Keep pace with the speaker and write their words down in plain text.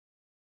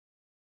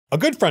A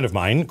good friend of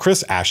mine,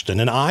 Chris Ashton,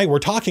 and I were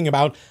talking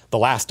about The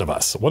Last of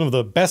Us, one of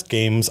the best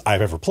games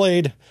I've ever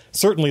played,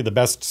 certainly the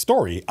best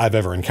story I've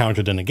ever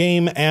encountered in a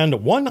game,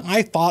 and one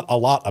I thought a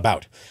lot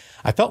about.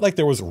 I felt like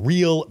there was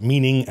real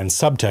meaning and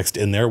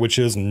subtext in there, which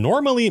is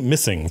normally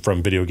missing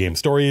from video game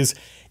stories,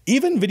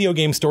 even video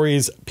game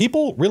stories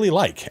people really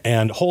like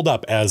and hold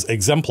up as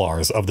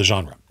exemplars of the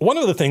genre. One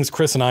of the things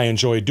Chris and I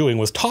enjoyed doing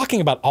was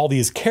talking about all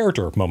these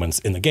character moments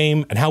in the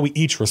game and how we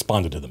each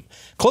responded to them.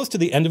 Close to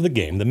the end of the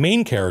game, the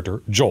main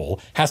character, Joel,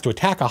 has to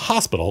attack a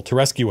hospital to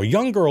rescue a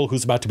young girl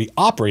who's about to be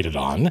operated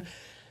on,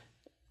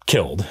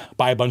 killed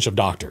by a bunch of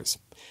doctors.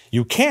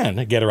 You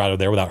can get her out of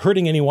there without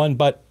hurting anyone,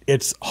 but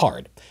it's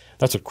hard.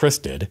 That's what Chris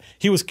did.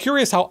 He was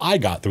curious how I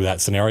got through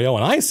that scenario,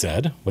 and I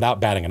said, without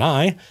batting an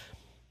eye,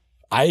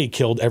 I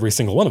killed every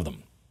single one of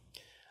them.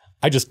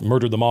 I just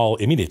murdered them all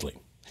immediately.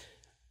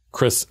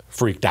 Chris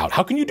freaked out.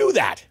 How can you do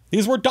that?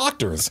 These were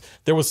doctors.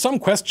 There was some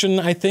question,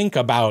 I think,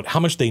 about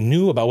how much they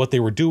knew about what they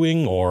were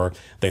doing, or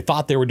they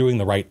thought they were doing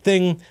the right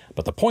thing.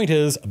 But the point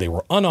is, they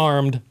were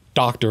unarmed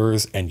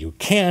doctors, and you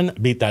can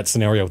beat that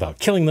scenario without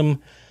killing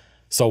them.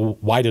 So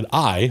why did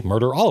I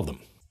murder all of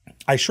them?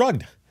 I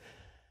shrugged,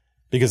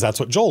 because that's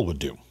what Joel would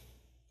do.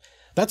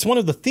 That's one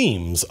of the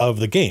themes of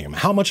the game,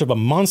 how much of a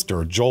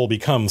monster Joel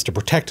becomes to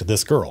protect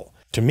this girl.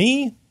 To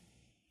me,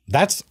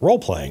 that's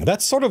role-playing.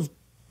 That's sort of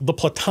the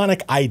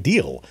platonic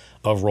ideal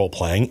of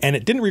role-playing, and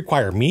it didn't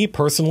require me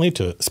personally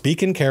to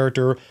speak in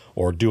character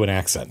or do an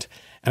accent.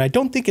 And I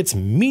don't think it's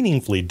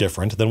meaningfully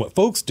different than what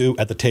folks do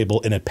at the table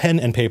in a pen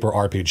and paper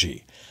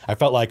RPG. I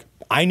felt like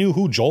I knew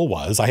who Joel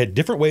was, I had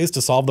different ways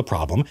to solve the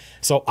problem,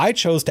 so I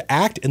chose to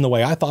act in the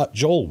way I thought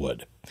Joel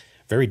would.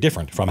 Very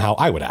different from how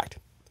I would act.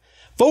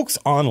 Folks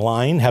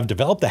online have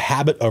developed the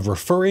habit of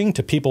referring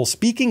to people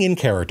speaking in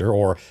character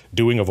or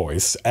doing a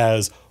voice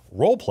as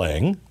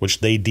role-playing, which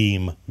they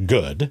deem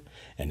good,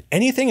 and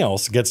anything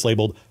else gets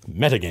labeled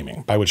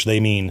metagaming, by which they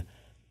mean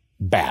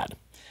bad.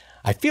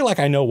 I feel like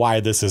I know why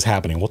this is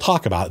happening. We'll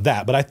talk about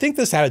that, but I think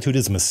this attitude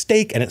is a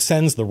mistake and it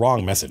sends the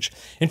wrong message.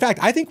 In fact,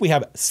 I think we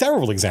have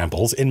several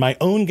examples in my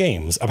own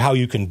games of how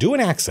you can do an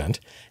accent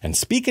and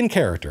speak in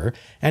character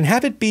and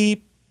have it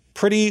be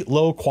pretty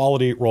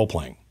low-quality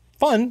role-playing.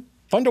 Fun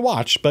to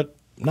watch, but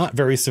not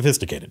very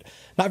sophisticated,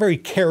 not very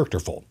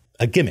characterful,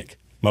 a gimmick,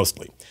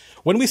 mostly.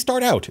 When we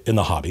start out in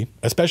the hobby,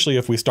 especially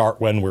if we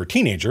start when we're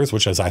teenagers,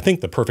 which is, I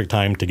think, the perfect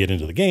time to get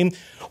into the game,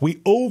 we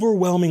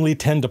overwhelmingly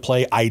tend to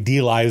play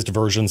idealized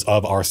versions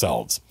of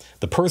ourselves,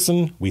 the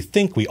person we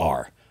think we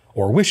are,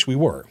 or wish we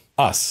were,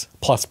 us,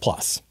 plus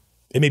plus.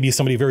 It may be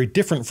somebody very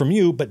different from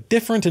you, but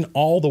different in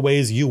all the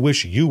ways you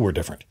wish you were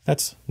different.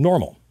 That's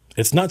normal.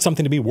 It's not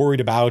something to be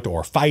worried about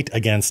or fight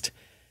against.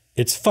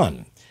 It's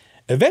fun.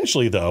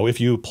 Eventually, though, if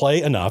you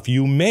play enough,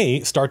 you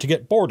may start to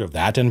get bored of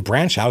that and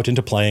branch out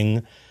into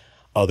playing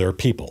other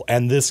people.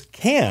 And this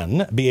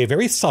can be a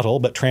very subtle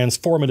but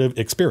transformative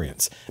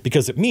experience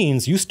because it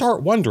means you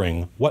start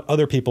wondering what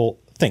other people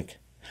think.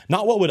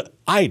 Not what would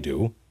I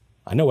do?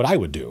 I know what I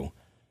would do.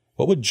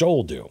 What would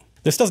Joel do?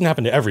 This doesn't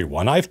happen to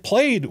everyone. I've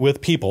played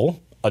with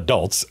people,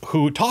 adults,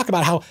 who talk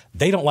about how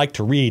they don't like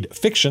to read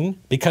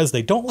fiction because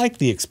they don't like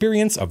the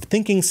experience of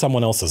thinking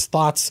someone else's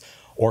thoughts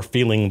or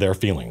feeling their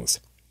feelings.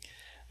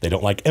 They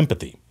don't like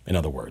empathy, in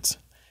other words.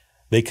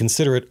 They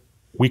consider it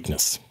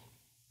weakness.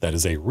 That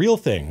is a real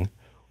thing.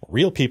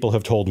 Real people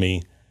have told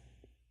me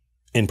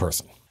in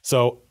person.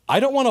 So I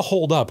don't want to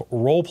hold up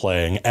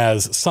role-playing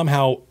as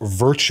somehow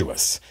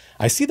virtuous.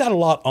 I see that a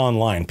lot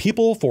online.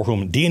 People for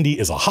whom D&D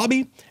is a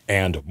hobby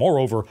and,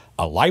 moreover,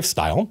 a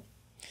lifestyle.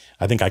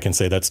 I think I can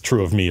say that's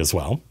true of me as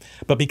well.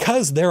 But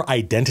because their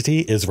identity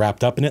is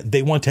wrapped up in it,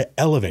 they want to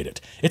elevate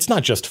it. It's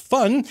not just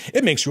fun.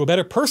 It makes you a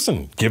better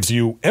person, gives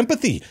you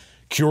empathy,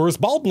 cures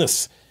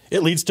baldness.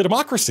 It leads to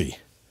democracy.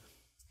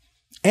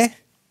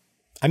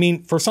 I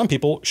mean, for some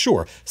people,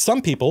 sure.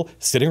 Some people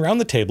sitting around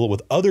the table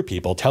with other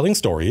people telling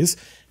stories,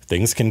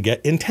 things can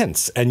get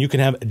intense and you can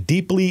have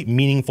deeply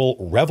meaningful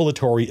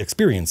revelatory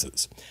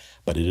experiences.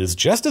 But it is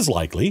just as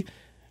likely,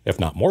 if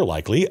not more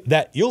likely,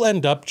 that you'll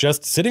end up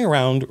just sitting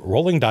around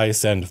rolling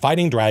dice and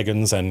fighting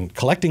dragons and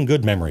collecting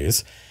good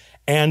memories.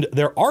 And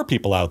there are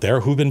people out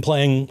there who've been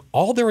playing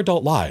all their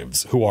adult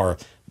lives who are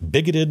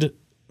bigoted,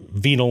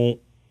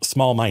 venal,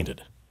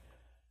 small-minded.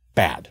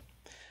 Bad.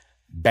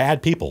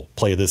 Bad people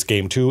play this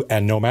game too,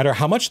 and no matter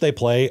how much they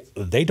play,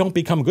 they don't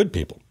become good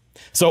people.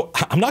 So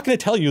I'm not going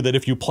to tell you that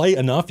if you play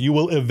enough, you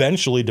will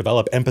eventually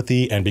develop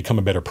empathy and become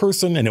a better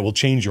person and it will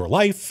change your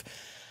life.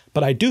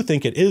 But I do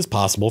think it is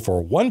possible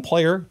for one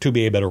player to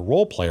be a better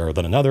role player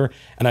than another,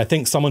 and I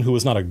think someone who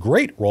is not a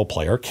great role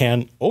player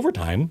can, over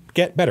time,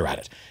 get better at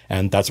it.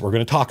 And that's what we're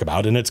going to talk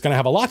about, and it's going to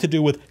have a lot to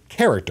do with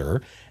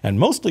character, and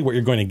mostly what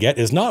you're going to get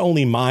is not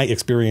only my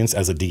experience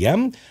as a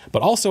DM,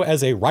 but also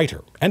as a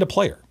writer and a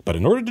player. But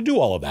in order to do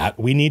all of that,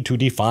 we need to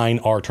define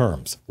our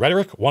terms.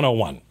 Rhetoric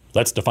 101.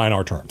 Let's define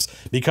our terms.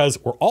 Because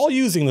we're all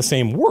using the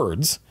same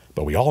words,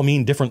 but we all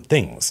mean different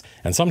things.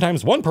 And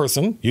sometimes one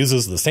person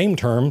uses the same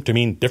term to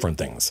mean different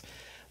things.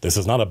 This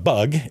is not a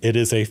bug, it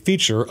is a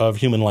feature of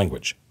human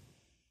language.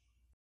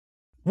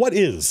 What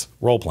is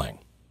role-playing?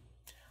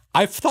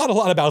 I've thought a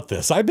lot about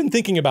this. I've been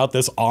thinking about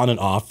this on and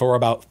off for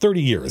about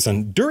 30 years,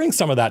 and during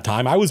some of that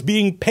time, I was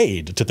being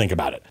paid to think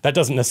about it. That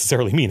doesn't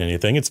necessarily mean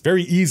anything. It's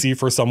very easy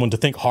for someone to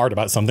think hard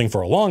about something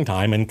for a long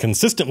time and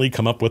consistently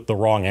come up with the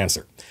wrong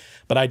answer.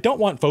 But I don't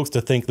want folks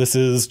to think this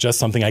is just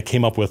something I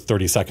came up with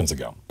 30 seconds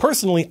ago.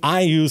 Personally, I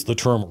use the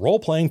term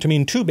role-playing to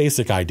mean two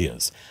basic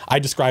ideas. I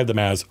describe them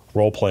as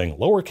role-playing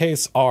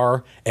lowercase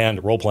r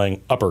and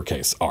role-playing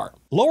uppercase r.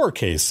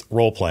 Lowercase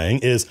role-playing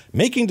is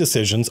making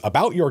decisions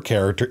about your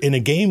character in a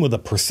game with a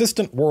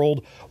persistent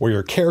world where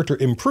your character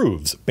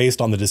improves based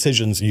on the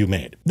decisions you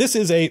made. This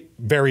is a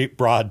very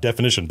broad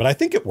definition, but I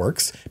think it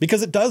works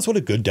because it does what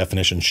a good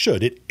definition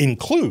should. It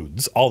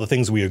includes all the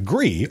things we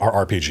agree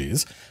are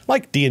RPGs,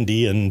 like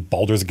D&D and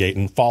Baldur's Gate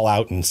and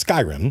Fallout and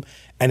Skyrim,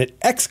 and it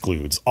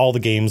excludes all the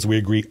games we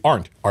agree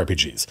aren't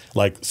RPGs,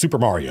 like Super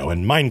Mario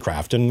and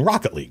Minecraft and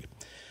Rocket League.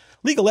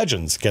 League of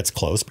Legends gets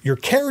close, but your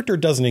character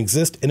doesn't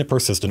exist in a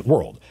persistent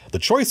world. The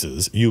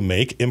choices you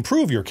make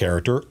improve your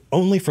character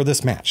only for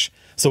this match,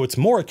 so it's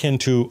more akin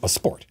to a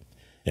sport.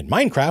 In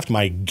Minecraft,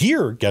 my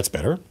gear gets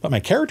better, but my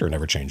character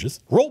never changes.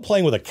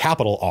 Role-playing with a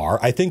capital R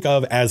I think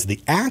of as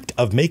the act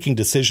of making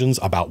decisions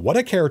about what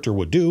a character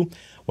would do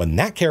when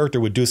that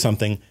character would do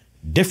something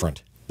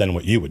different than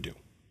what you would do.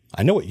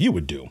 I know what you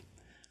would do.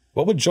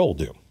 What would Joel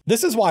do?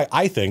 This is why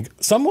I think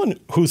someone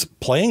who's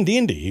playing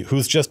D&D,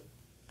 who's just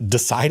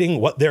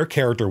deciding what their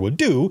character would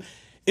do,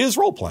 is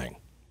role-playing.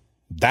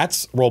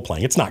 That's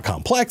role-playing. It's not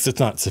complex, it's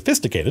not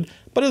sophisticated,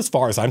 but as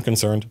far as I'm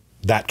concerned,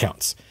 that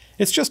counts.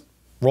 It's just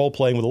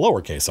role-playing with a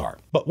lowercase r.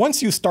 But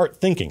once you start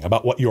thinking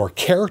about what your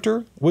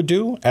character would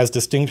do as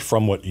distinct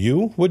from what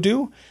you would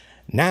do,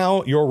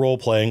 now you're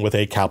role-playing with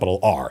a capital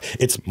R.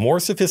 It's more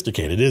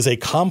sophisticated. It is a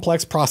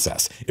complex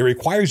process. It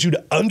requires you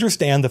to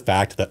understand the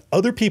fact that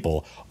other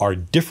people are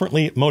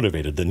differently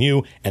motivated than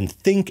you and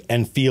think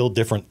and feel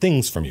different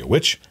things from you,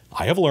 which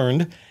I have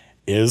learned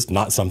is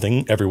not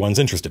something everyone's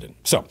interested in.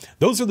 So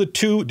those are the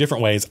two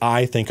different ways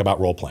I think about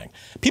role-playing.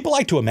 People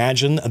like to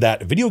imagine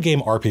that video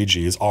game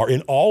RPGs are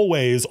in all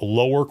ways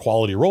lower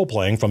quality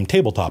role-playing from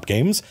tabletop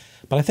games,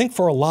 but I think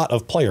for a lot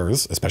of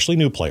players, especially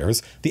new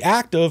players, the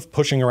act of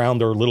pushing around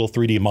their little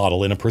 3D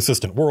model in a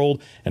persistent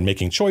world and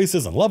making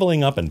choices and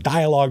leveling up and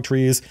dialogue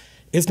trees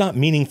is not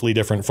meaningfully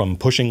different from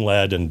pushing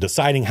lead and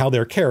deciding how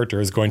their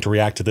character is going to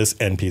react to this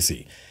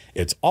NPC.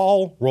 It's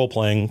all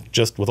role-playing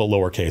just with a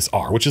lowercase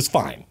r, which is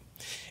fine.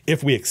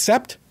 If we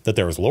accept that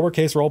there is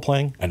lowercase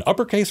role-playing and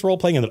uppercase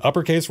role-playing, and that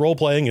uppercase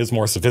role-playing is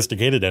more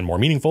sophisticated and more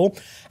meaningful,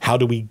 how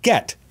do we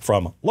get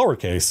from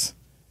lowercase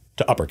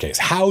to uppercase?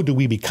 How do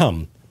we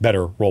become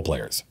better role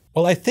players?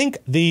 Well, I think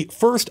the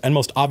first and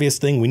most obvious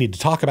thing we need to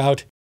talk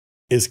about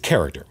is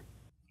character.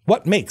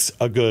 What makes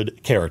a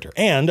good character?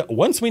 And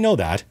once we know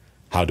that,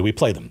 how do we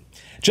play them?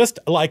 Just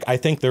like I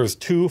think there's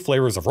two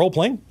flavors of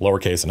role-playing,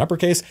 lowercase and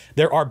uppercase,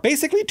 there are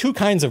basically two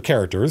kinds of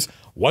characters,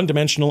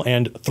 one-dimensional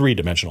and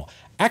three-dimensional.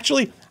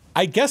 Actually,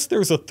 I guess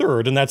there's a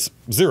third, and that's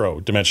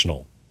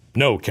zero-dimensional,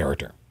 no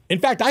character. In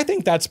fact, I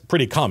think that's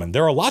pretty common.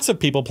 There are lots of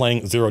people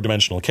playing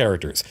zero-dimensional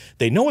characters.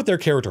 They know what their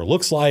character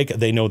looks like,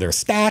 they know their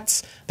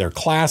stats, their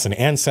class and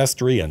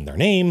ancestry, and their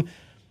name,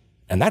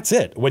 and that's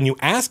it. When you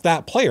ask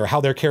that player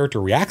how their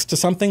character reacts to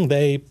something,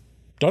 they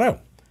don't know.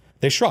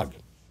 They shrug.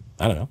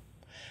 I don't know.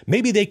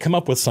 Maybe they come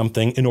up with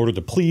something in order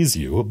to please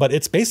you, but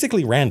it's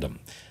basically random.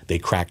 They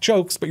crack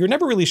jokes, but you're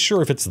never really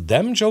sure if it's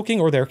them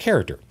joking or their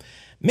character.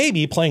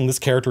 Maybe playing this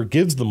character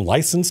gives them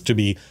license to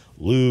be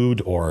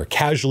lewd or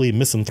casually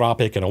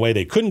misanthropic in a way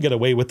they couldn't get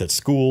away with at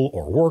school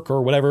or work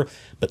or whatever,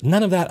 but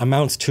none of that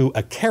amounts to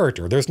a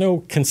character. There's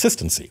no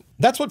consistency.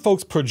 That's what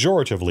folks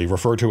pejoratively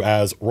refer to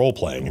as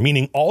role-playing,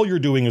 meaning all you're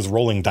doing is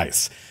rolling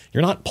dice.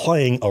 You're not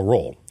playing a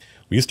role.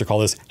 We used to call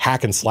this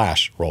hack and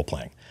slash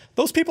role-playing.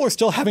 Those people are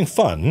still having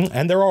fun,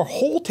 and there are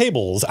whole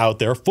tables out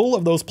there full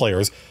of those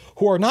players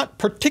who are not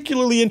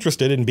particularly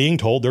interested in being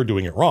told they're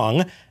doing it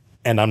wrong,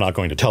 and I'm not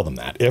going to tell them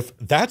that. If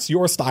that's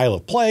your style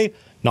of play,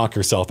 knock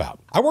yourself out.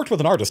 I worked with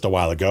an artist a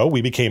while ago.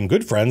 We became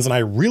good friends, and I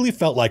really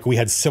felt like we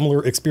had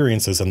similar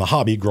experiences in the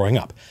hobby growing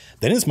up.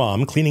 Then his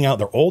mom, cleaning out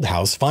their old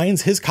house,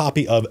 finds his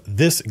copy of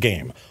this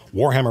game,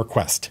 Warhammer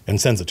Quest, and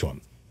sends it to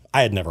him.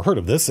 I had never heard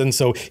of this, and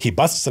so he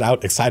busts it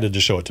out, excited to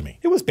show it to me.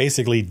 It was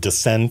basically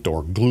Descent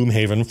or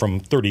Gloomhaven from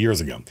 30 years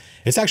ago.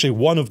 It's actually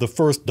one of the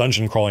first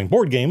dungeon crawling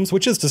board games,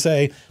 which is to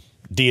say,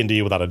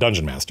 D&D without a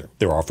dungeon master.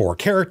 There are 4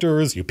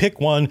 characters, you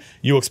pick one,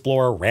 you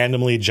explore a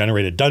randomly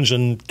generated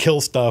dungeon, kill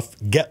stuff,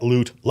 get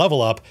loot,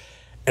 level up,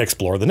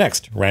 explore the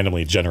next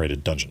randomly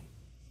generated dungeon.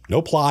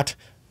 No plot,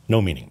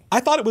 no meaning. I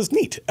thought it was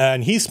neat,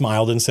 and he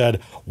smiled and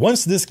said,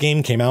 once this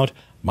game came out,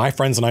 my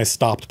friends and I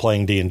stopped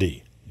playing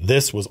D&D.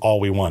 This was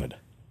all we wanted.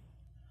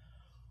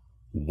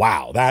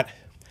 Wow,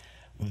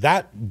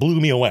 that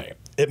blew me away.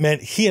 It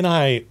meant he and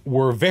I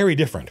were very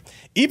different.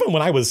 Even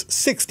when I was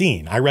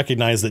 16, I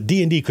recognized that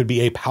D&D could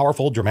be a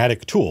powerful,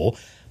 dramatic tool,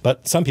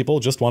 but some people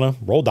just want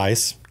to roll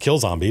dice, kill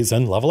zombies,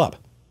 and level up.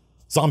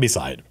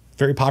 Zombicide,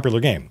 very popular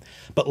game.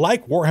 But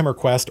like Warhammer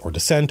Quest or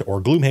Descent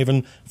or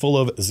Gloomhaven, full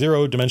of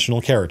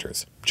zero-dimensional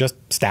characters,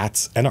 just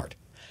stats and art.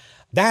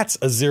 That's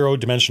a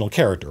zero-dimensional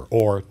character,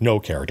 or no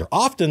character.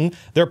 Often,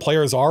 their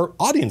players are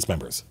audience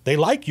members. They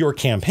like your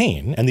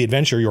campaign and the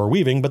adventure you're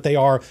weaving, but they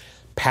are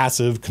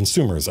passive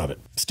consumers of it.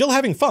 Still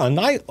having fun,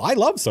 I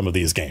love some of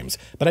these games,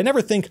 but I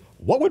never think,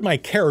 what would my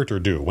character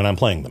do when I'm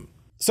playing them?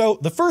 So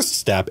the first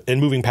step in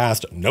moving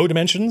past no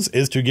dimensions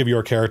is to give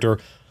your character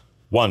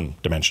one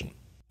dimension.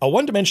 A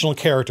one-dimensional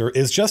character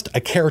is just a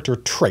character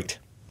trait.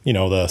 You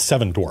know, the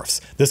seven dwarfs.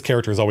 This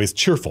character is always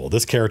cheerful.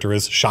 This character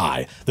is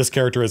shy. This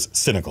character is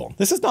cynical.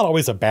 This is not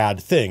always a bad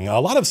thing.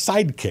 A lot of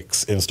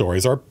sidekicks in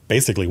stories are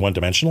basically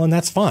one-dimensional, and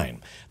that's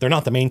fine. They're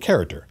not the main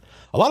character.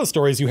 A lot of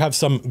stories, you have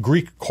some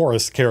Greek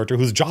chorus character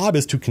whose job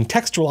is to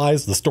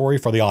contextualize the story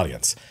for the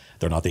audience.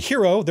 They're not the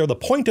hero, they're the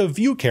point of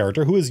view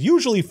character who is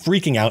usually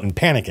freaking out and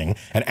panicking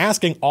and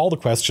asking all the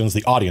questions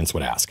the audience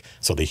would ask,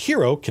 so the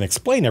hero can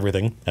explain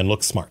everything and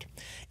look smart.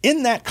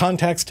 In that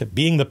context,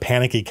 being the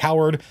panicky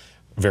coward,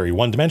 very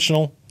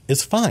one-dimensional,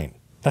 is fine.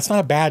 That's not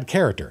a bad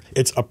character.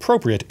 It's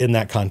appropriate in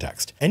that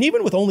context. And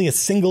even with only a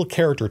single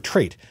character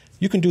trait,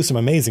 you can do some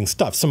amazing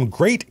stuff. Some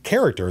great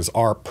characters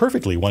are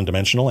perfectly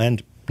one-dimensional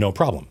and no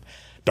problem.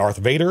 Darth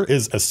Vader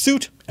is a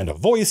suit and a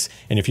voice,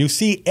 and if you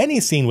see any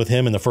scene with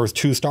him in the first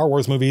 2 Star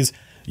Wars movies,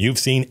 you've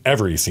seen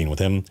every scene with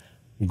him.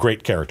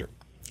 Great character.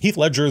 Heath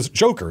Ledger's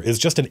Joker is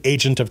just an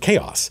agent of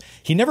chaos.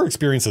 He never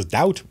experiences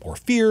doubt or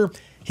fear.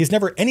 He's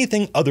never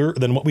anything other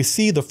than what we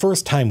see the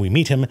first time we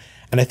meet him,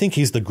 and I think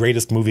he's the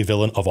greatest movie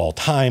villain of all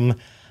time.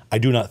 I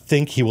do not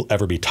think he will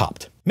ever be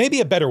topped. Maybe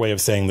a better way of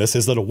saying this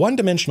is that a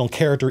one-dimensional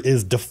character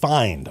is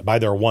defined by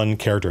their one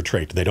character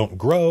trait. They don't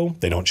grow,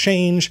 they don't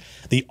change.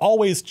 The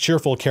always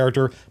cheerful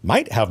character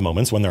might have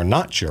moments when they're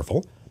not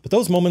cheerful, but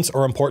those moments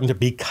are important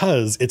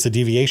because it's a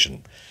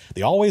deviation.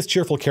 The always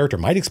cheerful character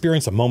might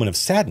experience a moment of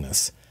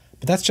sadness,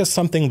 but that's just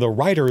something the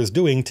writer is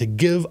doing to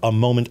give a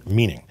moment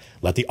meaning.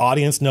 Let the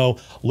audience know,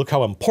 look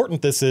how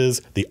important this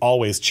is. The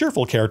always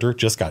cheerful character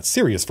just got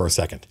serious for a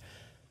second.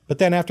 But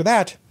then after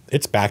that,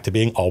 it's back to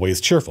being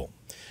always cheerful.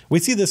 We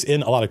see this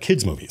in a lot of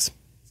kids' movies.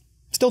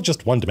 Still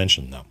just one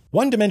dimension, though.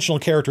 One-dimensional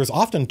characters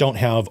often don't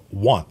have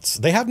wants.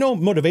 They have no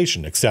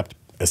motivation except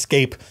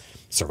escape,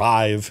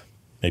 survive,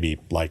 maybe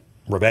like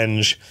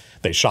revenge.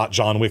 They shot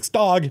John Wick's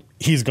dog,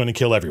 he's going to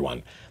kill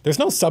everyone. There's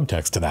no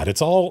subtext to that.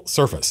 It's all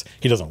surface.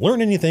 He doesn't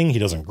learn anything. He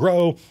doesn't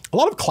grow. A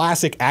lot of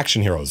classic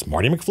action heroes,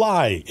 Marty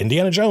McFly,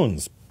 Indiana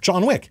Jones,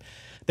 John Wick,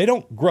 they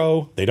don't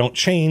grow. They don't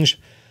change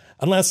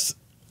unless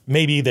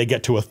maybe they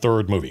get to a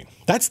third movie.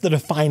 That's the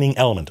defining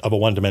element of a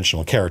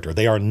one-dimensional character.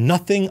 They are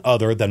nothing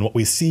other than what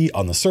we see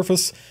on the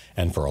surface.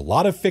 And for a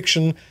lot of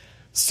fiction,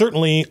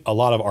 certainly a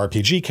lot of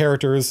RPG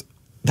characters,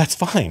 that's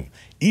fine.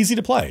 Easy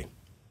to play,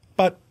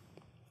 but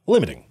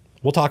limiting.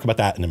 We'll talk about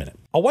that in a minute.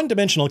 A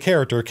one-dimensional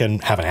character can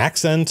have an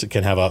accent,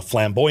 can have a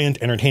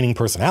flamboyant, entertaining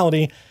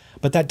personality,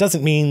 but that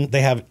doesn't mean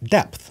they have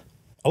depth.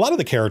 A lot of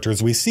the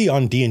characters we see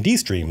on D&D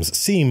streams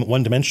seem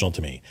one-dimensional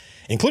to me,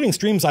 including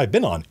streams I've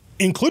been on,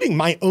 including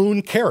my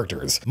own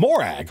characters.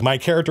 Morag, my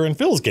character in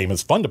Phil's game,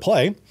 is fun to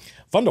play,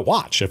 fun to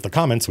watch if the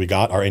comments we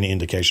got are any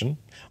indication.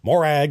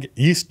 Morag,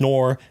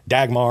 Eastnor,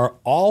 Dagmar,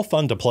 all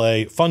fun to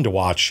play, fun to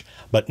watch,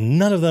 but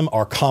none of them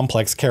are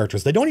complex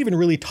characters. They don't even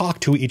really talk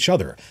to each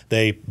other.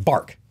 They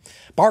bark.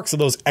 Barks are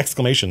those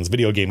exclamations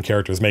video game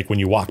characters make when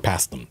you walk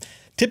past them.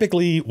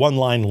 Typically one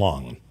line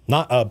long,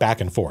 not a back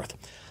and forth.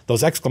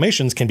 Those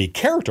exclamations can be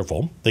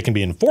characterful, they can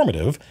be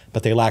informative,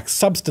 but they lack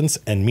substance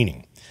and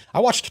meaning.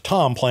 I watched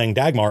Tom playing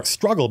Dagmar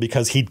struggle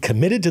because he'd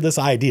committed to this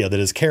idea that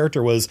his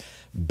character was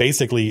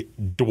basically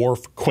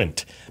Dwarf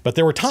Quint. But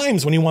there were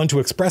times when he wanted to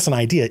express an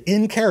idea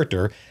in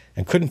character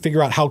and couldn't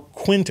figure out how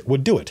Quint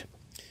would do it.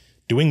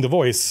 Doing the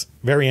voice,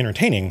 very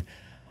entertaining,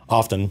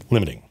 often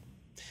limiting.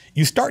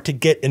 You start to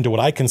get into what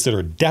I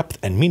consider depth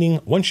and meaning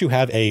once you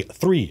have a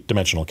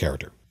three-dimensional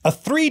character. A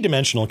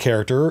three-dimensional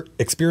character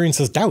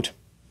experiences doubt,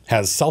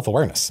 has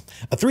self-awareness.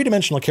 A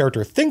three-dimensional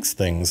character thinks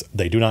things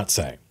they do not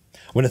say.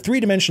 When a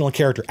three-dimensional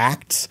character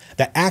acts,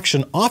 that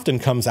action often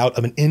comes out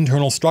of an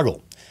internal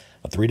struggle.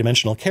 A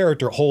three-dimensional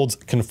character holds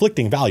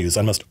conflicting values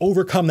and must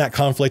overcome that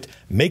conflict,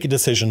 make a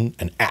decision,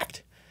 and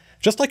act.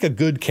 Just like a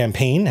good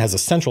campaign has a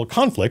central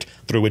conflict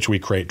through which we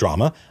create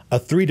drama, a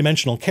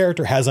three-dimensional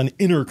character has an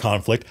inner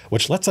conflict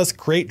which lets us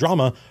create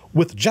drama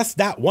with just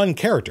that one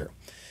character.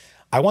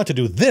 I want to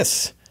do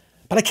this,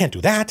 but I can't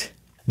do that.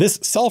 This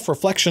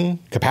self-reflection,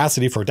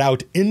 capacity for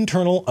doubt,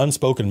 internal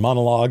unspoken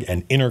monologue,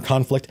 and inner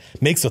conflict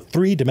makes a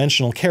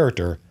three-dimensional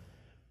character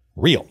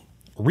real.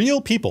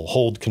 Real people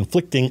hold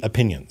conflicting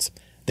opinions.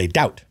 They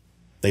doubt.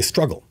 They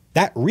struggle.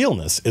 That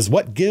realness is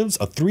what gives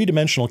a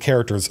three-dimensional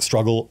character's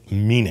struggle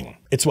meaning.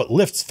 It's what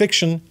lifts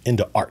fiction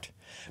into art.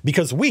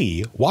 Because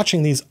we,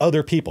 watching these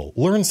other people,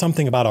 learn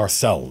something about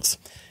ourselves.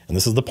 And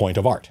this is the point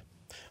of art.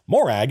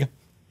 Morag,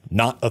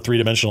 not a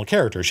three-dimensional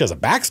character. She has a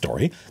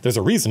backstory. There's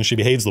a reason she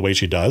behaves the way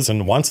she does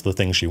and wants the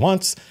things she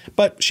wants,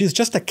 but she's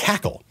just a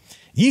cackle.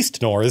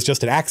 Yeastnor is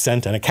just an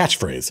accent and a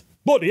catchphrase.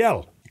 Bloody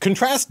hell!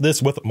 Contrast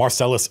this with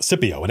Marcellus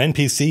Scipio, an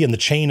NPC in the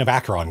Chain of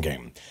Acheron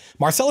game.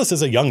 Marcellus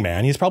is a young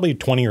man. He's probably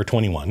 20 or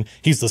 21.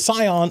 He's the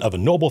scion of a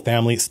noble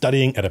family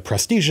studying at a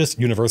prestigious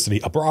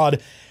university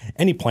abroad,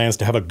 and he plans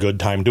to have a good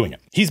time doing it.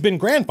 He's been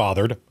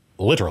grandfathered,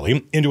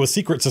 literally, into a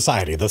secret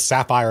society, the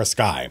Sapphire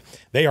Sky.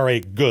 They are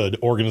a good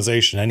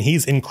organization, and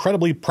he's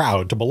incredibly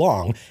proud to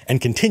belong and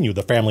continue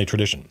the family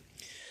tradition.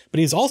 But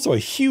he's also a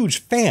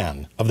huge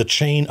fan of the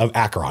Chain of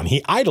Acheron.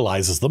 He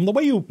idolizes them the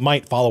way you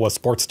might follow a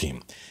sports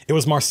team. It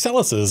was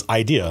Marcellus's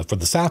idea for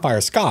the Sapphire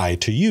Sky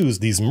to use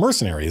these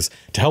mercenaries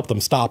to help them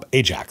stop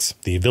Ajax,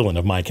 the villain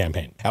of my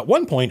campaign. At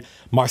one point,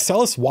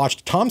 Marcellus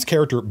watched Tom's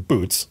character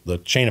Boots, the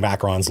Chain of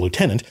Acheron's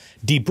lieutenant,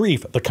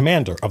 debrief the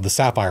commander of the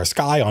Sapphire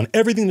Sky on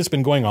everything that's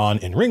been going on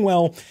in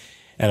Ringwell.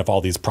 And if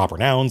all these proper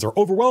nouns are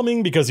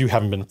overwhelming because you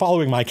haven't been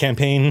following my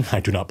campaign,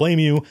 I do not blame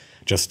you.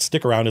 Just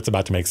stick around, it's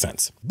about to make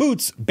sense.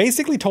 Boots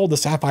basically told the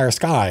Sapphire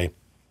Sky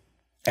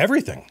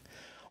everything.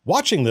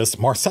 Watching this,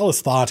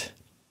 Marcellus thought,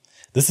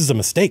 this is a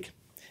mistake.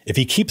 If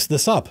he keeps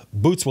this up,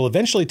 Boots will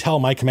eventually tell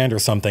my commander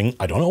something,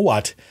 I don't know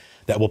what,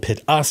 that will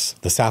pit us,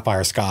 the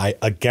Sapphire Sky,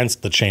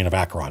 against the Chain of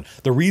Acheron.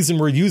 The reason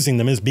we're using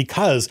them is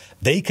because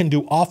they can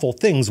do awful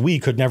things we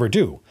could never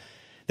do.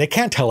 They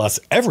can't tell us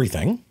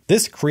everything.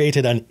 This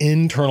created an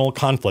internal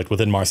conflict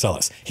within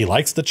Marcellus. He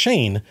likes the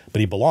chain, but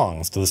he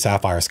belongs to the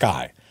Sapphire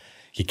Sky.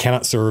 He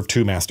cannot serve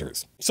two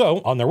masters.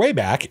 So, on their way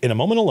back, in a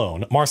moment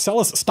alone,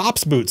 Marcellus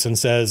stops Boots and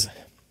says,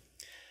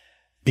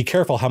 be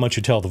careful how much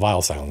you tell the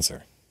vial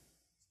silencer.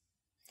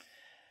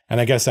 And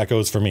I guess that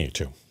goes for me,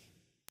 too.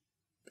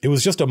 It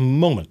was just a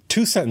moment,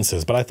 2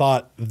 sentences, but I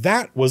thought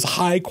that was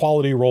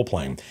high-quality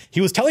role-playing.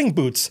 He was telling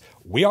Boots,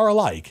 we are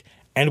alike,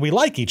 and we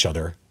like each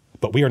other,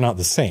 but we are not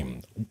the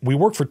same. We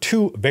work for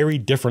two very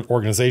different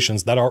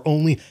organizations that are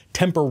only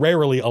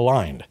temporarily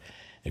aligned.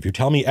 If you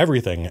tell me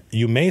everything,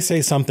 you may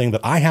say something that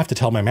I have to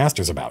tell my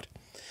masters about.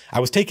 I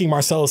was taking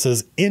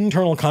Marcellus's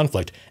internal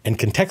conflict and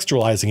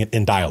contextualizing it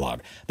in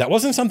dialogue. That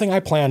wasn't something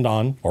I planned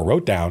on or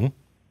wrote down.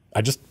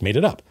 I just made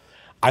it up.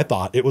 I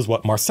thought it was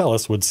what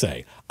Marcellus would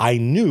say. I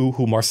knew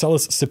who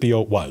Marcellus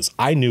Scipio was.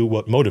 I knew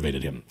what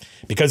motivated him.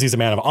 Because he's a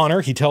man of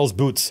honor, he tells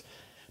Boots,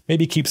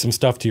 maybe keep some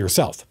stuff to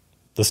yourself.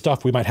 The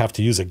stuff we might have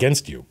to use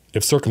against you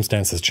if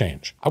circumstances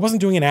change. I wasn't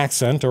doing an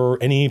accent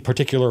or any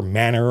particular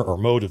manner or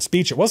mode of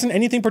speech. It wasn't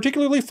anything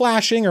particularly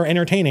flashing or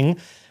entertaining,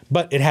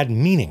 but it had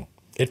meaning.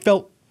 It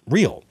felt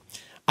real.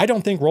 I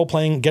don't think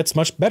role-playing gets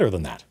much better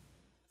than that.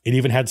 It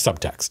even had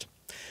subtext.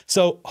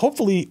 So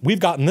hopefully we've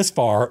gotten this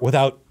far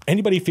without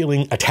anybody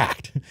feeling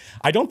attacked.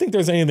 I don't think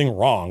there's anything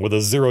wrong with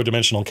a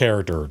zero-dimensional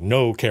character,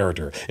 no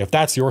character, if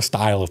that's your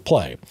style of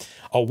play.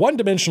 A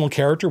one-dimensional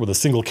character with a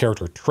single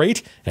character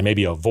trait and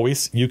maybe a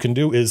voice you can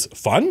do is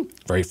fun,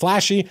 very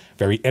flashy,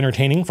 very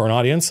entertaining for an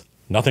audience.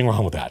 Nothing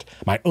wrong with that.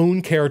 My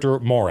own character,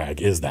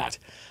 Morag, is that.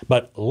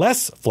 But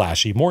less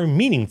flashy, more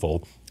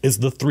meaningful is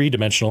the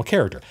three-dimensional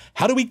character.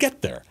 How do we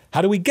get there?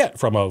 How do we get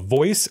from a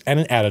voice and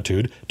an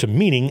attitude to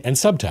meaning and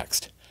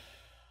subtext?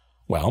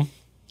 Well,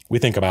 we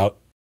think about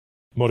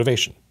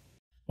motivation.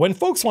 When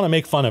folks want to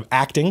make fun of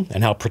acting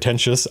and how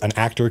pretentious an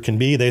actor can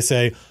be, they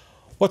say,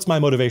 what's my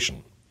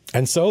motivation?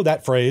 And so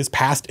that phrase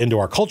passed into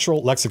our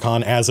cultural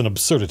lexicon as an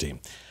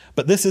absurdity.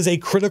 But this is a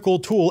critical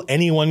tool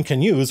anyone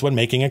can use when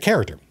making a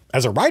character.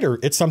 As a writer,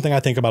 it's something I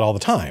think about all the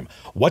time.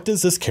 What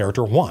does this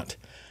character want?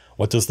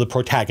 What does the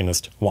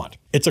protagonist want?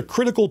 It's a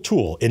critical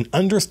tool in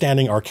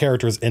understanding our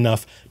characters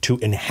enough to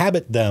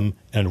inhabit them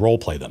and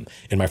roleplay them.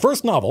 In my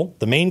first novel,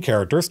 the main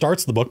character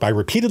starts the book by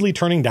repeatedly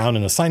turning down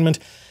an assignment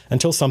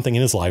until something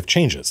in his life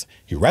changes.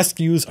 He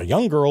rescues a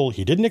young girl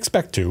he didn't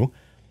expect to.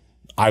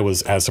 I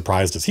was as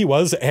surprised as he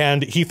was,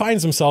 and he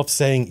finds himself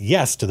saying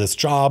yes to this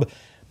job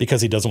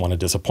because he doesn't want to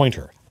disappoint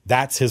her.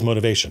 That's his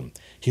motivation.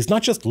 He's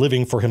not just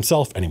living for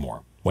himself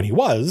anymore. When he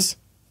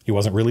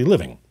wasn't really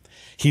living.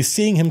 He's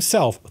seeing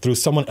himself through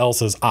someone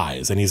else's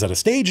eyes, and he's at a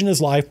stage in his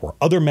life where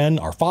other men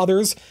are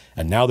fathers,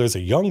 and now there's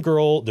a young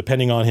girl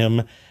depending on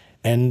him,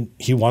 and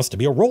he wants to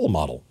be a role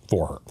model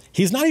for her.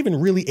 He's not even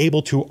really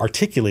able to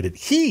articulate it.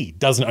 He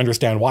doesn't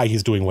understand why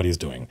he's doing what he's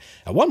doing.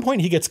 At one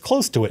point, he gets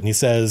close to it, and he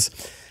says,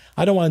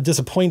 I don't want to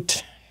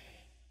disappoint,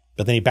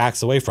 but then he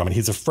backs away from it.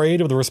 He's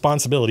afraid of the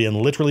responsibility and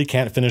literally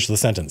can't finish the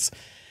sentence.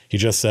 He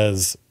just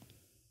says,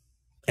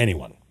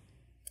 anyone.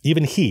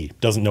 Even he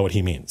doesn't know what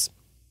he means.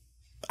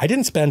 I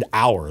didn't spend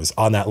hours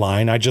on that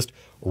line. I just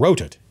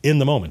wrote it in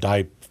the moment.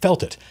 I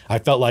felt it. I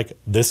felt like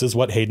this is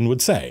what Hayden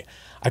would say.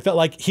 I felt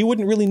like he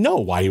wouldn't really know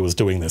why he was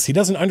doing this. He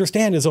doesn't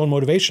understand his own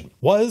motivation.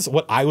 Was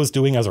what I was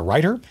doing as a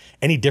writer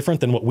any different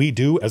than what we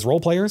do as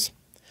role players?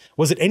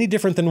 Was it any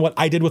different than what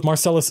I did with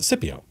Marcellus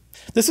Scipio?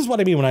 This is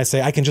what I mean when I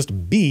say I can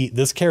just be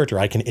this character.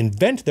 I can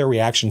invent their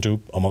reaction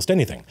to almost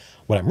anything.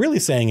 What I'm really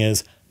saying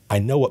is I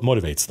know what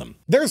motivates them.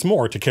 There's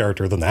more to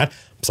character than that.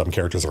 Some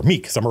characters are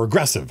meek, some are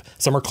aggressive,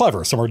 some are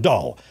clever, some are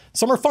dull,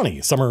 some are funny,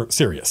 some are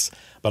serious.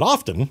 But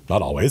often,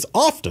 not always,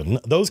 often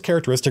those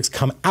characteristics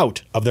come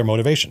out of their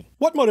motivation.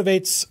 What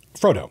motivates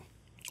Frodo?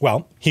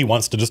 Well, he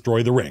wants to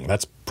destroy the ring.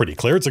 That's pretty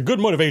clear. It's a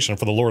good motivation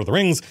for the Lord of the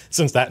Rings,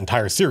 since that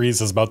entire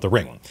series is about the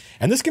ring.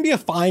 And this can be a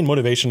fine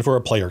motivation for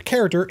a player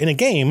character in a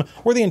game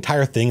where the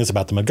entire thing is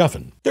about the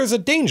MacGuffin. There's a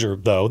danger,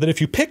 though, that if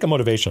you pick a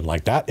motivation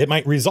like that, it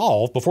might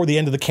resolve before the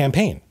end of the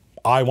campaign.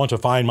 I want to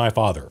find my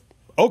father.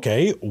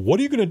 Okay, what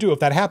are you going to do if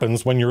that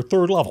happens when you're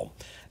 3rd level?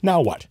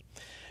 Now what?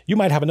 You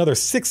might have another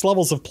 6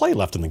 levels of play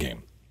left in the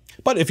game.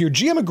 But if your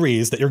GM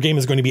agrees that your game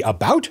is going to be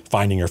about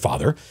finding your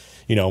father,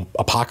 you know,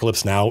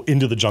 Apocalypse Now,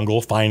 into the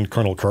jungle, find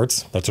Colonel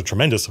Kurtz, that's a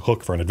tremendous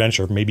hook for an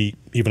adventure, maybe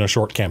even a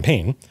short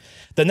campaign,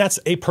 then that's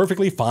a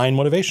perfectly fine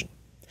motivation.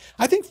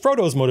 I think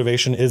Frodo's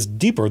motivation is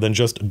deeper than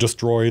just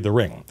destroy the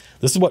ring.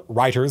 This is what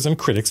writers and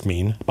critics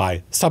mean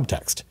by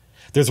subtext.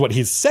 There's what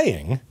he's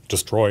saying,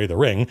 destroy the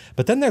ring,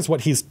 but then there's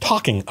what he's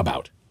talking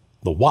about,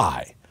 the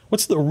why.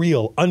 What's the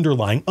real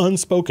underlying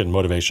unspoken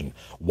motivation?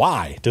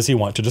 Why does he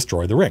want to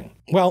destroy the ring?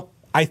 Well,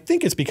 I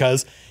think it's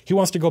because he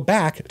wants to go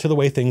back to the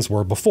way things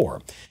were before.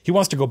 He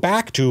wants to go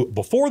back to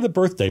before the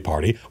birthday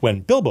party when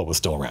Bilbo was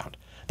still around.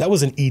 That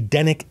was an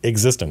Edenic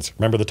existence.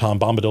 Remember the Tom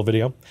Bombadil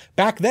video?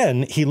 Back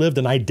then, he lived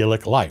an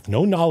idyllic life.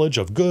 No knowledge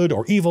of good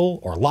or evil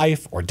or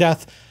life or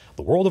death.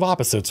 The world of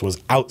opposites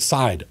was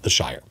outside the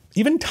Shire.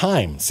 Even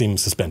time seemed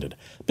suspended.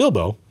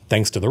 Bilbo,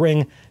 thanks to the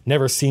ring,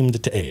 never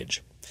seemed to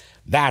age.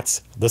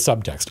 That's the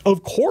subtext.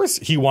 Of course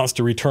he wants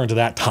to return to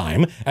that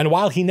time, and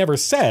while he never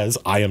says,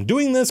 I am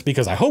doing this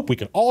because I hope we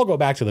can all go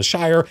back to the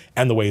Shire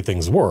and the way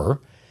things were,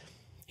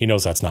 he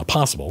knows that's not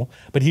possible,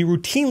 but he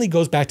routinely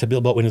goes back to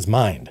Bilbo in his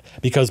mind,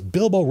 because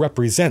Bilbo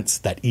represents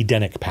that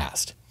Edenic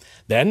past.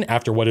 Then,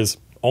 after what is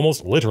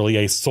almost literally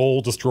a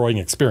soul-destroying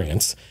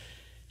experience,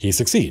 he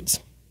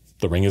succeeds.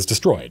 The ring is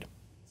destroyed.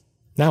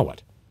 Now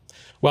what?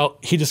 Well,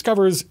 he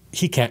discovers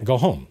he can't go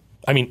home.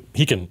 I mean,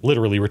 he can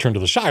literally return to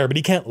the Shire, but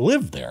he can't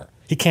live there.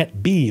 He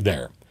can't be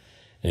there.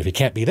 And if he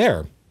can't be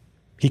there,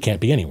 he can't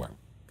be anywhere.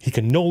 He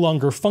can no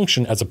longer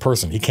function as a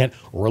person. He can't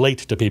relate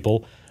to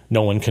people.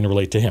 No one can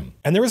relate to him.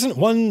 And there isn't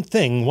one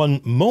thing,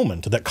 one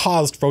moment that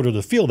caused Frodo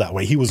to feel that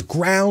way. He was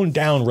ground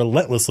down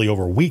relentlessly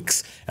over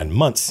weeks and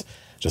months,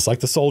 just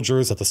like the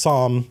soldiers at the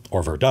Somme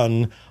or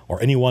Verdun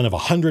or any one of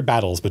 100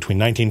 battles between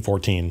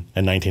 1914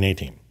 and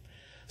 1918.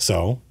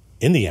 So,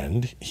 in the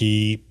end,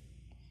 he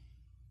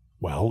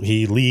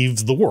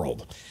leaves the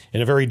world.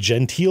 In a very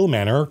genteel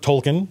manner,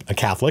 Tolkien, a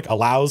Catholic,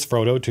 allows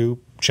Frodo to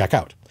check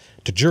out,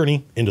 to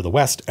journey into the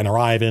West and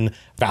arrive in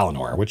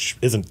Valinor, which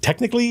isn't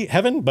technically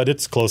heaven, but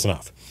it's close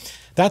enough.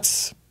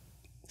 That's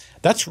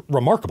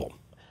remarkable.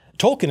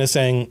 Tolkien is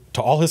saying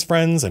to all his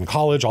friends in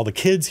college, all the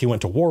kids he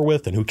went to war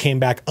with and who came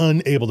back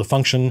unable to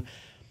function,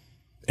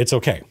 it's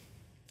okay.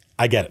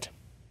 I get it.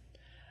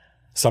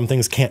 Some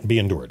things can't be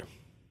endured.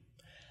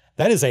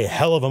 That is a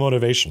hell of a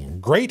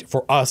motivation. Great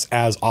for us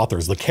as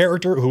authors, the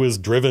character who is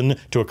driven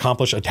to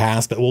accomplish a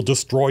task that will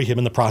destroy him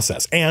in the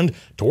process. And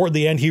toward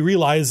the end, he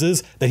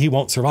realizes that he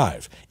won't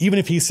survive. Even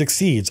if he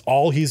succeeds,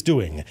 all he's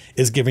doing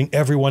is giving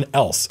everyone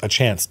else a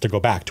chance to go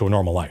back to a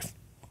normal life.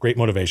 Great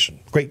motivation,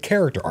 great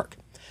character arc.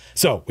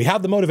 So we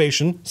have the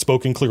motivation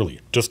spoken clearly,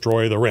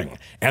 destroy the ring,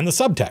 and the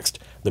subtext,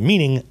 the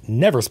meaning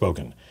never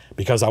spoken,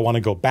 because I want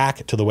to go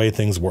back to the way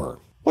things were.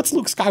 What's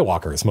Luke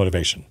Skywalker's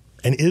motivation?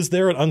 And is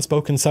there an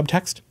unspoken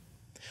subtext?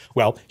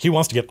 Well, he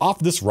wants to get off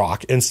this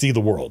rock and see the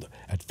world.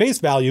 At face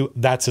value,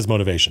 that's his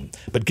motivation.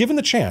 But given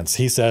the chance,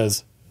 he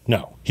says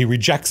no. He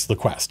rejects the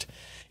quest.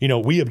 You know,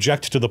 we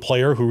object to the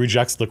player who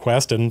rejects the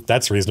quest, and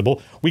that's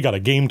reasonable. We got a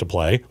game to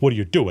play. What are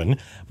you doing?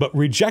 But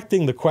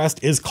rejecting the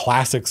quest is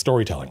classic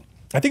storytelling.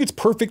 I think it's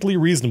perfectly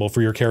reasonable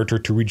for your character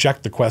to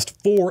reject the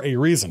quest for a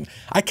reason.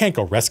 I can't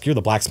go rescue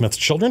the blacksmith's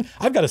children.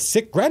 I've got a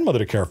sick grandmother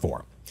to care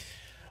for.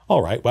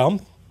 All right,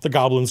 well, the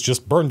goblins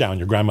just burned down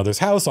your grandmother's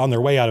house on their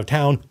way out of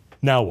town.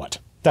 Now what?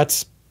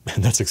 That's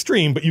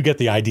extreme, but you get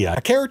the idea.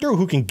 A character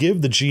who can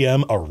give the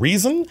GM a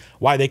reason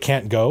why they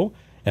can't go,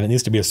 and it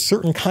needs to be a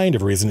certain kind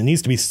of reason, it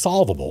needs to be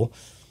solvable,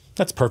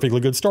 that's perfectly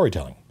good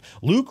storytelling.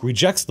 Luke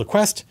rejects the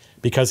quest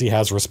because he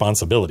has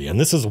responsibility, and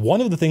this is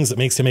one of the things that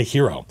makes him a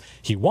hero.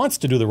 He wants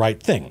to do the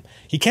right thing.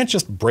 He can't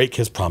just break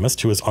his promise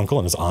to his uncle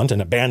and his aunt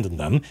and abandon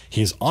them.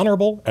 He's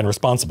honorable and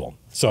responsible.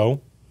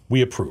 So,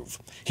 we approve.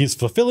 He's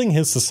fulfilling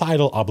his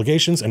societal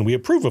obligations, and we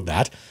approve of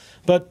that.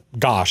 But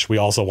gosh, we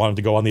also wanted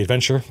to go on the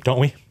adventure, don't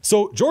we?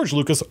 So George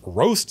Lucas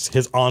roasts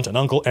his aunt and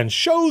uncle and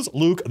shows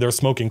Luke their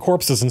smoking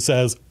corpses and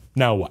says,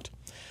 now what?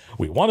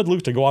 We wanted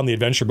Luke to go on the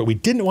adventure, but we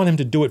didn't want him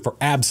to do it for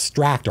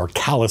abstract or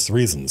callous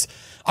reasons.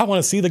 I want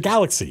to see the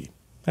galaxy.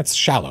 That's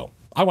shallow.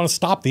 I want to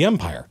stop the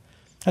Empire.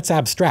 That's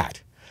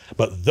abstract.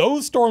 But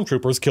those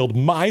stormtroopers killed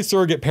my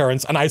surrogate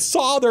parents, and I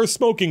saw their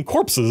smoking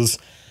corpses.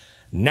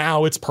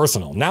 Now it's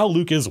personal. Now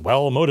Luke is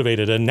well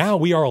motivated, and now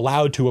we are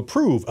allowed to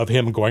approve of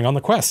him going on the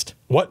quest.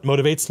 What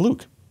motivates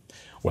Luke?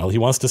 Well, he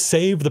wants to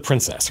save the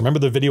princess. Remember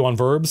the video on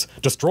verbs?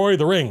 Destroy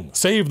the ring,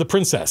 save the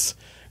princess.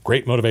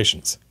 Great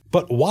motivations.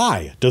 But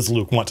why does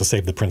Luke want to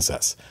save the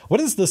princess?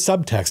 What is the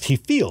subtext he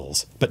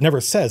feels but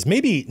never says,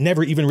 maybe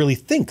never even really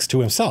thinks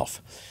to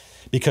himself?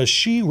 Because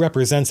she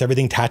represents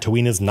everything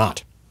Tatooine is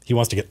not. He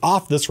wants to get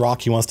off this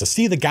rock. He wants to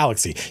see the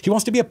galaxy. He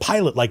wants to be a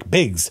pilot like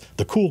Biggs,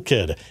 the cool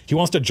kid. He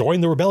wants to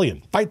join the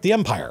rebellion, fight the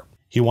Empire.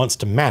 He wants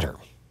to matter.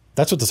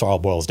 That's what this all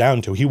boils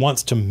down to. He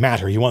wants to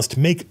matter. He wants to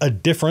make a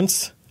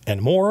difference,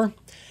 and more,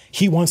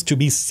 he wants to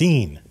be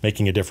seen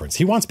making a difference.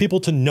 He wants people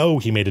to know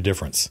he made a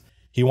difference.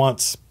 He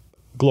wants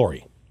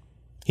glory.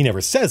 He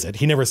never says it.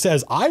 He never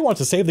says, I want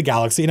to save the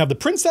galaxy and have the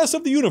princess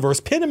of the universe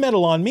pin a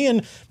medal on me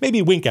and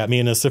maybe wink at me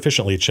in a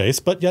sufficiently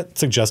chaste but yet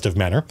suggestive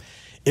manner.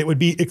 It would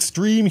be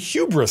extreme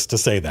hubris to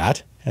say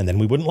that, and then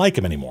we wouldn't like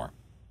him anymore.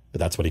 But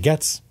that's what he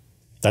gets.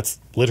 That's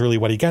literally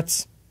what he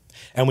gets.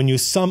 And when you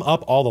sum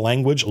up all the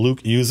language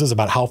Luke uses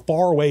about how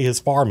far away his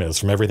farm is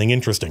from everything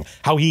interesting,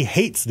 how he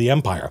hates the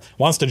Empire,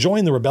 wants to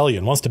join the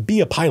rebellion, wants to be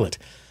a pilot,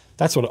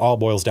 that's what it all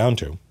boils down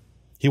to.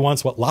 He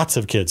wants what lots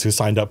of kids who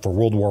signed up for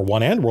World War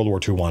I and World War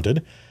II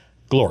wanted,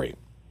 glory.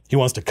 He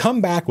wants to come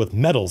back with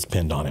medals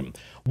pinned on him.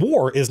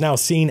 War is now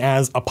seen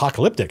as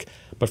apocalyptic,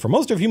 but for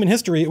most of human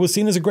history, it was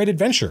seen as a great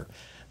adventure.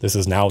 This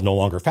is now no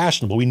longer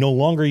fashionable. We no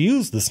longer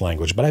use this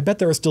language, but I bet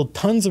there are still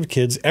tons of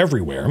kids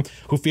everywhere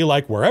who feel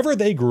like wherever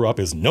they grew up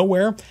is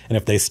nowhere, and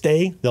if they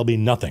stay, they'll be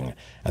nothing.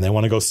 And they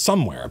want to go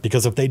somewhere,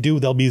 because if they do,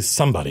 they'll be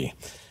somebody.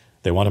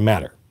 They want to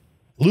matter.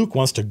 Luke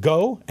wants to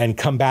go and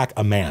come back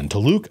a man. To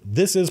Luke,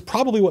 this is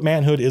probably what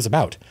manhood is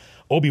about.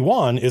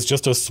 Obi-Wan is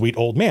just a sweet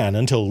old man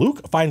until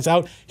Luke finds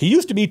out he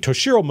used to be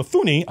Toshiro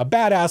Mifune, a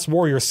badass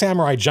warrior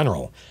samurai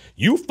general.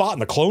 You fought in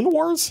the Clone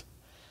Wars?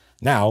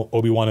 Now,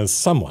 Obi-Wan is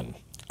someone.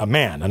 A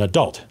man, an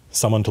adult,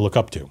 someone to look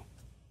up to.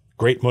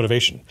 Great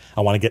motivation.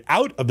 I want to get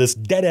out of this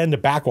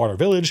dead-end backwater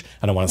village,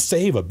 and I want to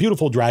save a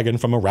beautiful dragon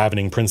from a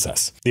ravening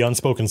princess. The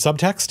unspoken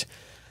subtext?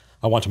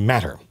 I want to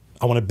matter.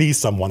 I want to be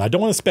someone. I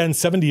don't want to spend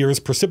 70 years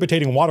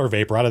precipitating water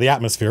vapor out of the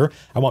atmosphere.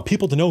 I want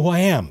people to know who I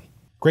am.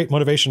 Great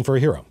motivation for a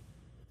hero.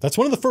 That's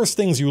one of the first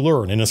things you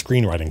learn in a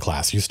screenwriting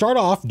class. You start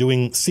off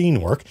doing scene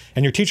work,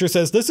 and your teacher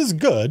says, this is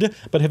good,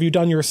 but have you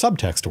done your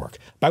subtext work?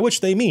 By which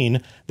they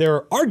mean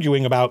they're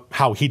arguing about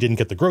how he didn't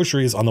get the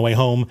groceries on the way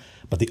home,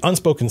 but the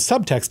unspoken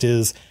subtext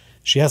is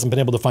she hasn't been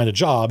able to find a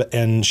job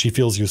and she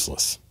feels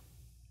useless.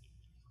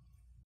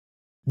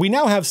 We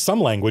now have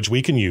some language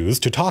we can use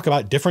to talk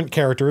about different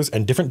characters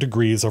and different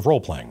degrees of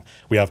role-playing.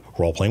 We have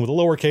role-playing with a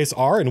lowercase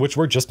r, in which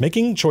we're just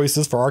making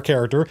choices for our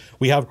character.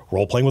 We have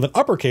role-playing with an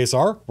uppercase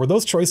r, where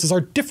those choices are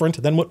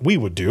different than what we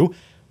would do,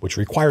 which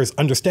requires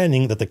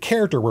understanding that the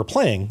character we're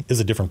playing is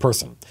a different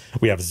person.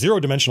 We have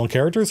zero-dimensional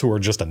characters who are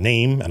just a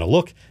name and a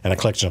look and a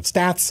collection of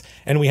stats,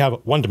 and we have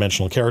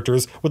one-dimensional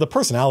characters with a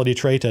personality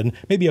trait and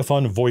maybe a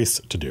fun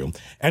voice to do.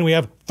 And we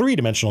have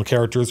three-dimensional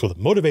characters with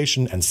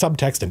motivation and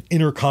subtext and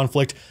inner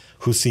conflict,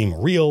 who seem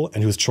real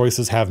and whose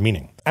choices have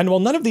meaning. And while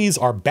none of these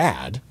are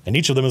bad, and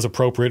each of them is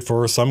appropriate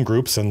for some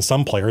groups and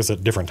some players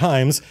at different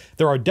times,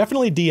 there are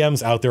definitely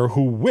DMs out there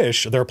who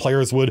wish their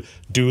players would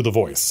do the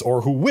voice,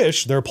 or who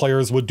wish their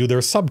players would do their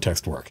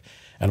subtext work.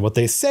 And what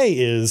they say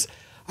is,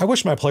 I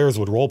wish my players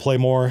would roleplay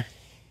more,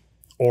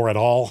 or at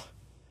all.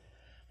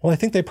 Well, I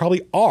think they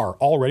probably are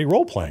already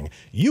roleplaying.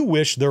 You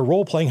wish their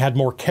roleplaying had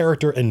more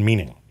character and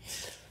meaning.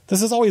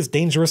 This is always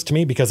dangerous to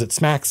me because it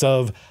smacks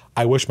of,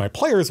 I wish my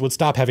players would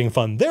stop having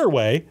fun their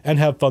way and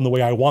have fun the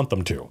way I want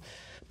them to.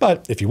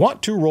 But if you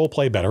want to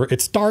roleplay better,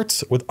 it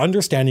starts with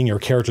understanding your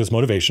character's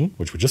motivation,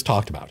 which we just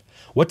talked about.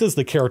 What does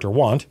the character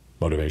want?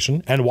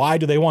 Motivation. And why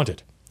do they want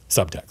it?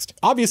 Subtext.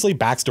 Obviously,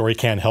 backstory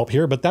can help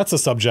here, but that's a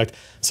subject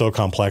so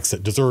complex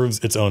it deserves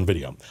its own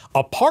video.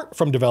 Apart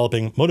from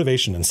developing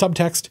motivation and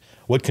subtext,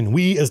 what can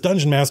we as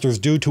Dungeon Masters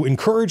do to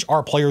encourage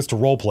our players to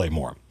roleplay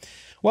more?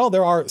 Well,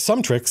 there are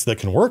some tricks that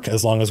can work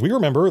as long as we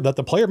remember that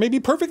the player may be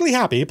perfectly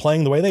happy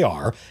playing the way they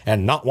are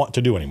and not want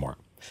to do anymore.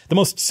 The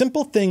most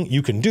simple thing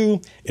you can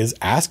do is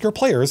ask your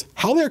players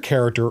how their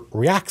character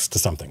reacts to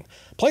something.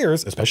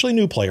 Players, especially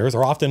new players,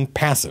 are often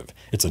passive.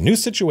 It's a new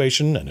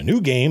situation and a new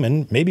game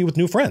and maybe with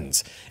new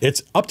friends.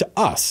 It's up to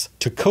us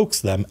to coax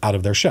them out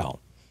of their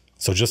shell.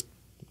 So just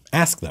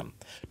ask them.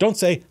 Don't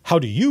say, how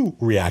do you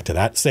react to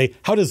that? Say,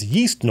 how does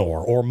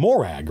Yeastnor or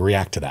Morag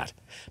react to that?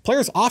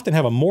 Players often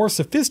have a more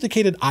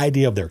sophisticated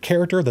idea of their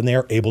character than they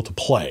are able to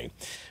play.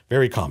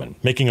 Very common,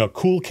 making a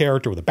cool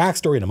character with a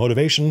backstory and a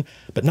motivation,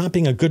 but not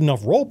being a good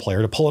enough role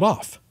player to pull it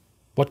off.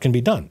 What can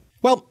be done?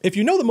 Well, if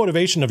you know the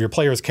motivation of your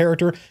player's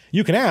character,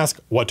 you can ask,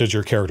 what does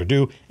your character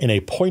do, in a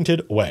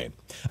pointed way.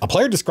 A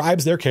player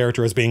describes their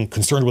character as being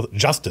concerned with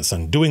justice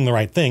and doing the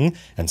right thing,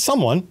 and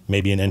someone,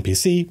 maybe an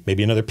NPC,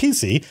 maybe another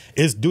PC,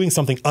 is doing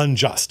something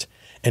unjust.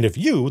 And if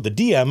you, the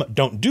DM,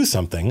 don't do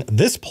something,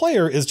 this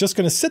player is just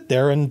going to sit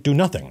there and do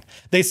nothing.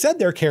 They said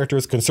their character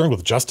is concerned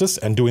with justice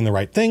and doing the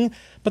right thing,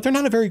 but they're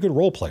not a very good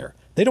role player.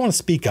 They don't want to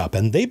speak up,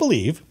 and they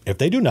believe, if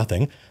they do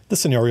nothing, the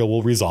scenario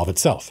will resolve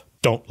itself.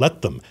 Don't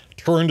let them.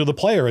 Turn to the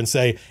player and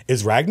say,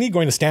 is Ragni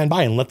going to stand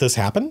by and let this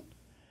happen?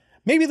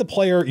 Maybe the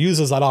player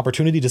uses that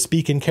opportunity to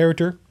speak in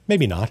character,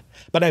 maybe not,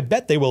 but I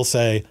bet they will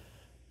say,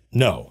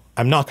 no,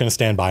 I'm not going to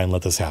stand by and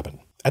let this happen.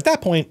 At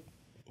that point,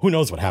 who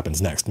knows what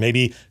happens next?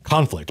 Maybe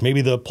conflict,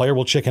 maybe the player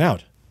will chicken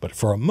out. But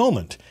for a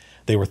moment,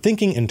 they were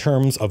thinking in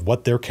terms of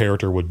what their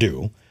character would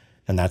do,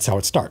 and that's how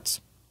it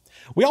starts.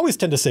 We always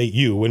tend to say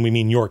you when we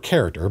mean your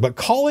character, but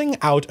calling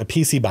out a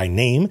PC by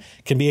name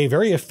can be a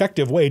very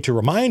effective way to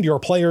remind your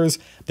players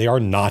they are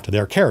not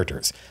their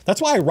characters.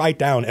 That's why I write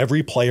down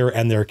every player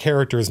and their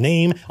character's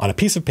name on a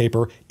piece of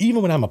paper,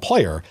 even when I'm a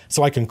player,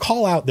 so I can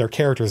call out their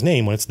character's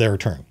name when it's their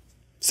turn.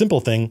 Simple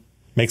thing,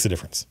 makes a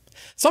difference.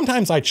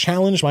 Sometimes I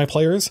challenge my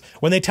players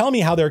when they tell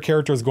me how their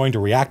character is going to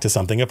react to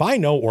something. If I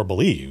know or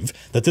believe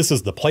that this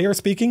is the player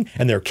speaking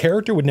and their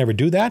character would never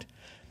do that,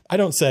 I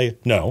don't say,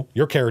 no,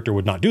 your character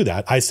would not do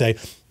that. I say,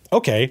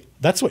 okay,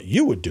 that's what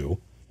you would do.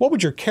 What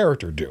would your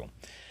character do?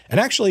 And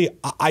actually,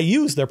 I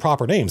use their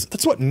proper names.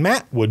 That's what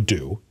Matt would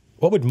do.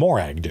 What would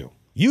Morag do?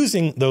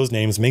 Using those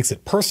names makes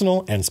it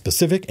personal and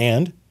specific,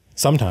 and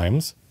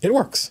sometimes it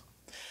works.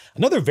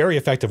 Another very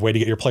effective way to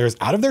get your players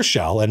out of their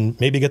shell and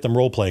maybe get them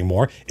role-playing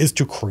more is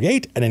to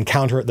create an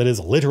encounter that is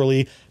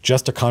literally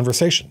just a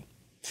conversation.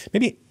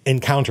 Maybe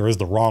encounter is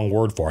the wrong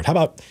word for it. How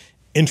about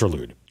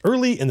interlude?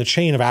 Early in the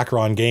Chain of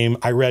Acheron game,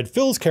 I read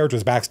Phil's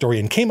character's backstory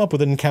and came up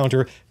with an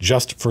encounter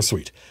just for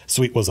Sweet.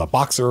 Sweet was a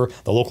boxer,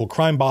 the local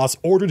crime boss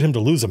ordered him to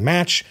lose a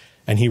match,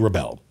 and he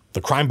rebelled.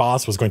 The crime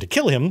boss was going to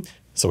kill him,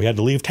 so he had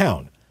to leave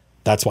town.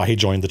 That's why he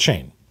joined the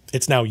chain.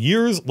 It's now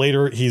years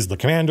later, he's the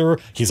commander,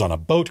 he's on a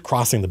boat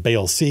crossing the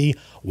Bale Sea.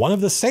 One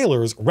of the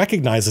sailors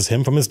recognizes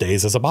him from his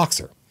days as a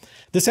boxer.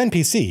 This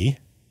NPC,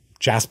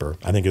 Jasper,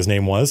 I think his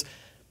name was,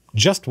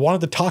 just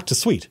wanted to talk to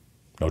Sweet.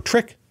 No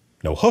trick,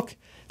 no hook,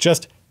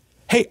 just,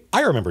 hey,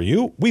 I remember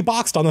you. We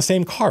boxed on the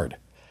same card.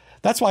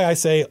 That's why I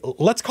say,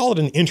 let's call it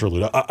an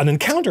interlude. An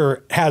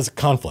encounter has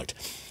conflict.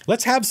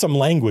 Let's have some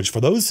language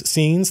for those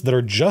scenes that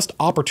are just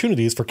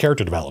opportunities for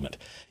character development.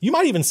 You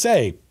might even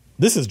say,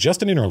 this is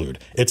just an interlude.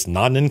 It's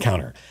not an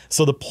encounter.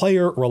 So the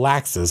player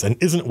relaxes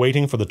and isn't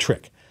waiting for the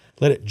trick.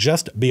 Let it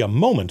just be a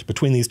moment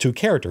between these two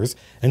characters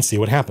and see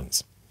what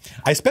happens.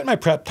 I spent my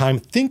prep time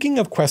thinking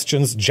of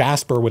questions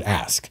Jasper would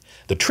ask.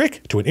 The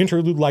trick to an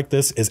interlude like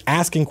this is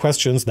asking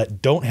questions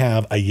that don't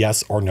have a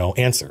yes or no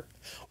answer.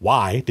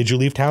 Why did you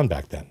leave town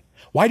back then?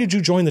 Why did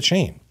you join the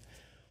chain?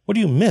 What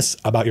do you miss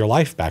about your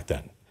life back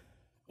then?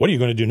 What are you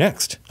going to do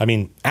next? I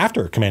mean,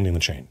 after commanding the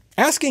chain.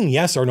 Asking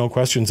yes or no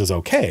questions is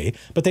okay,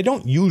 but they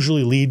don't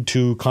usually lead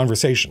to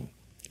conversation,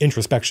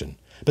 introspection.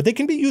 But they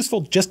can be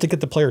useful just to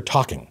get the player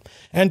talking.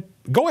 And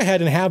go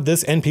ahead and have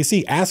this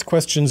NPC ask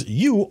questions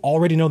you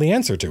already know the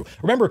answer to.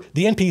 Remember,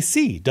 the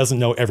NPC doesn't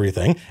know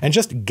everything, and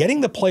just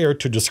getting the player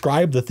to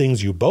describe the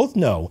things you both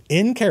know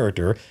in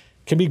character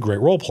can be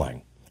great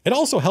role-playing. It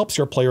also helps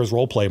your players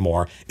role-play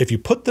more if you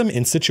put them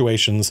in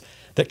situations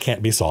that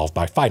can't be solved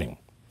by fighting.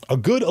 A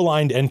good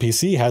aligned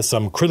NPC has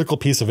some critical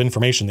piece of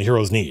information the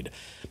heroes need,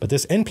 but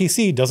this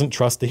NPC doesn't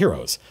trust the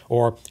heroes,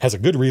 or has a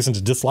good reason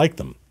to dislike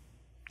them.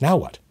 Now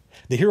what?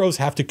 The heroes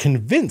have to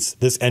convince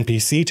this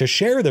NPC to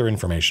share their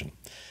information.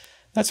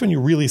 That's when you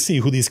really see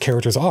who these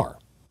characters are.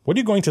 What are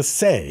you going to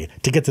say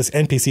to get this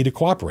NPC to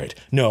cooperate?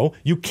 No,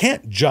 you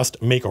can't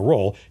just make a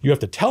roll. You have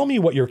to tell me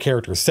what your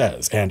character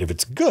says, and if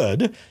it's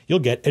good, you'll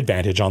get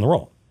advantage on the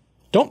roll.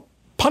 Don't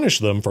punish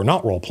them for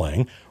not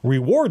role-playing,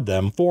 reward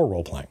them for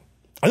role-playing.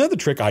 Another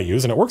trick I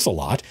use, and it works a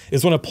lot,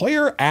 is when a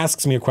player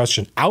asks me a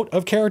question out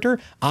of character,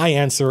 I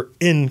answer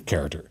in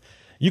character.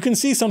 You can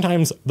see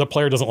sometimes the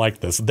player doesn't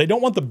like this. They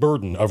don't want the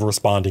burden of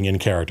responding in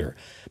character,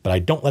 but I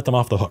don't let them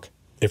off the hook.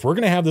 If we're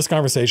going to have this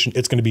conversation,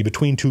 it's going to be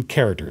between two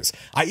characters.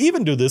 I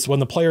even do this when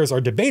the players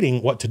are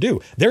debating what to do.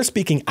 They're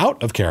speaking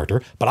out of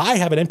character, but I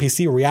have an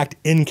NPC react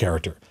in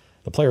character.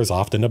 The players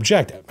often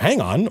object. Hang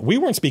on, we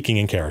weren't speaking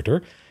in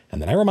character.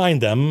 And then I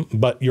remind them,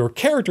 but your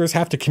characters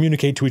have to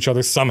communicate to each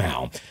other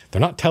somehow. They're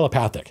not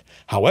telepathic.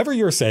 However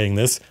you're saying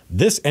this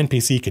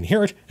NPC can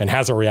hear it and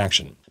has a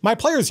reaction. My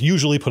players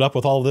usually put up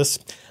with all of this.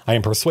 I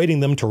am persuading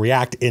them to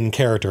react in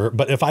character,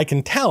 but if I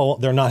can tell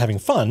they're not having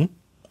fun,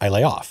 I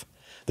lay off.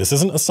 This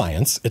isn't a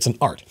science, it's an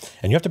art,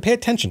 and you have to pay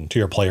attention to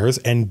your players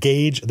and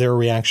gauge their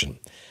reaction.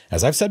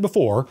 As I've said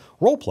before,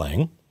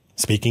 role-playing,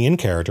 speaking in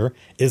character,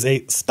 is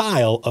a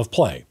style of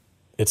play.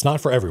 It's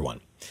not for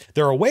everyone.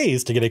 There are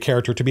ways to get a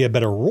character to be a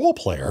better role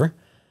player,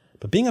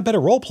 but being a better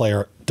role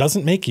player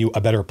doesn't make you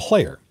a better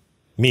player.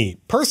 Me,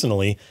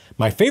 personally,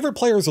 my favorite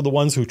players are the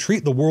ones who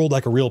treat the world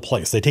like a real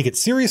place. They take it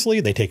seriously,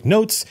 they take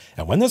notes,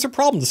 and when there's a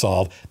problem to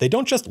solve, they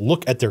don't just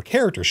look at their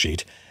character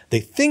sheet, they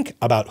think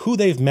about who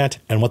they've met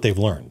and what they've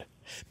learned.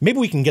 Maybe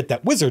we can get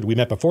that wizard we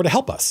met before to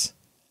help us.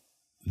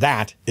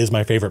 That is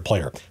my favorite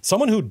player.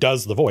 Someone who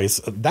does the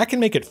voice, that can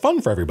make it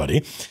fun for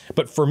everybody,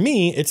 but for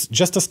me, it's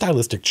just a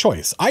stylistic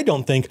choice. I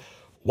don't think,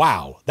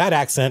 wow, that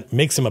accent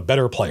makes him a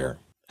better player.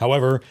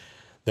 However,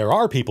 there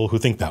are people who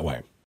think that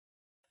way.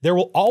 There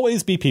will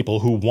always be people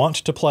who want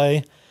to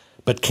play,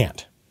 but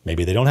can't.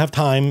 Maybe they don't have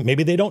time,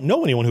 maybe they don't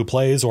know anyone who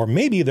plays, or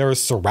maybe they're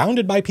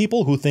surrounded by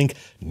people who think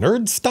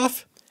nerd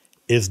stuff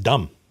is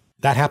dumb.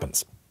 That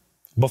happens.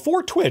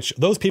 Before Twitch,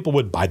 those people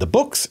would buy the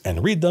books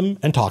and read them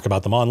and talk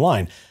about them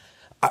online.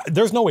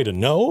 There's no way to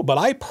know, but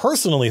I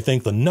personally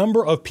think the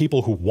number of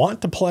people who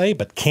want to play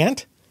but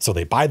can't so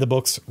they buy the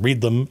books,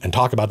 read them, and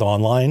talk about them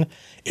online,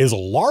 is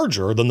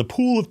larger than the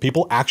pool of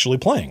people actually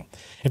playing.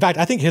 In fact,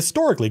 I think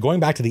historically, going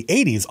back to the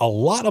 80s, a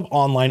lot of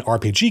online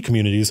RPG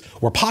communities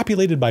were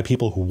populated by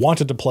people who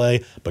wanted to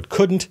play but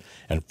couldn't,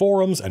 and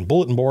forums and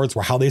bulletin boards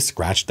were how they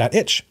scratched that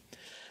itch.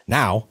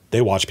 Now,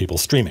 they watch people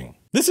streaming.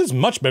 This is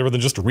much better than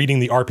just reading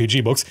the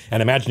RPG books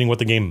and imagining what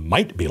the game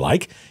might be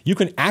like. You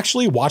can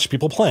actually watch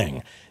people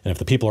playing. And if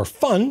the people are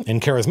fun and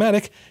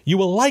charismatic, you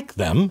will like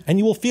them and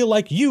you will feel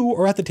like you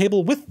are at the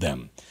table with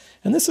them.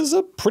 And this is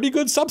a pretty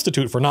good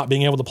substitute for not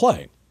being able to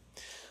play.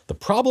 The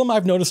problem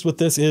I've noticed with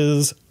this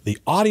is the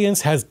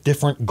audience has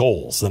different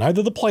goals than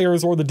either the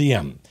players or the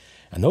DM.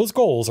 And those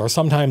goals are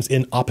sometimes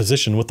in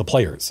opposition with the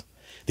players.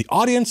 The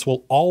audience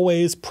will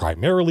always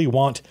primarily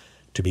want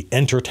to be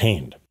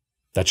entertained.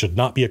 That should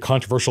not be a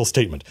controversial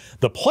statement.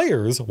 The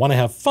players want to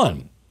have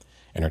fun.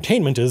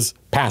 Entertainment is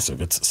passive.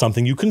 It's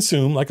something you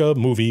consume like a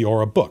movie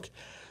or a book.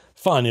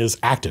 Fun is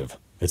active.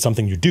 It's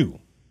something you do.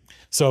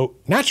 So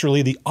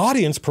naturally, the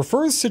audience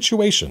prefers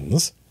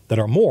situations that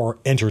are more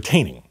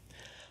entertaining.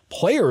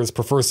 Players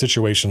prefer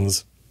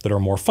situations that are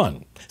more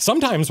fun.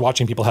 Sometimes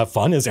watching people have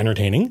fun is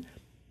entertaining.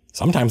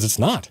 Sometimes it's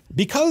not.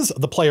 Because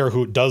the player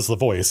who does the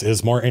voice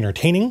is more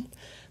entertaining,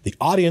 the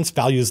audience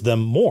values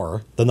them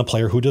more than the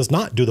player who does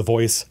not do the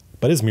voice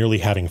but is merely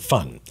having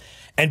fun.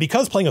 And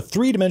because playing a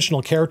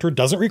three-dimensional character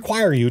doesn't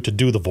require you to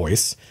do the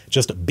voice,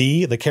 just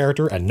be the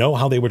character and know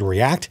how they would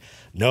react,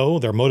 know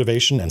their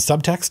motivation and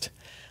subtext,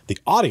 the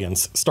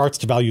audience starts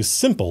to value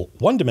simple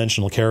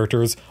one-dimensional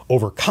characters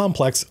over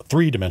complex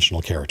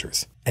three-dimensional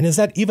characters. And is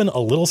that even a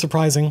little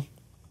surprising?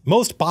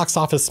 Most box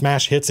office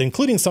smash hits,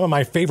 including some of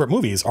my favorite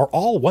movies, are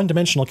all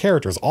one-dimensional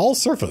characters, all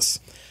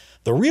surface.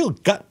 The real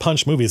gut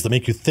punch movies that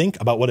make you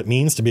think about what it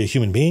means to be a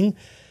human being,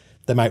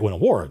 that might win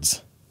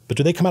awards. But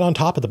do they come out on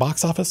top at the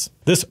box office?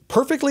 This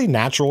perfectly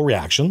natural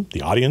reaction,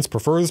 the audience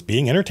prefers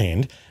being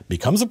entertained,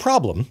 becomes a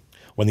problem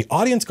when the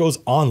audience goes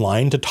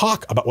online to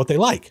talk about what they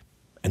like.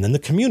 And then the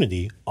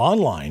community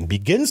online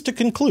begins to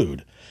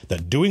conclude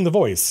that doing the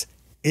voice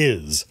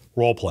is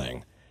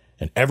role-playing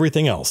and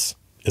everything else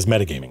is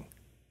metagaming.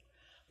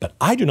 But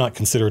I do not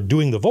consider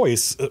doing the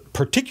voice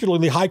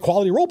particularly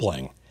high-quality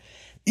role-playing.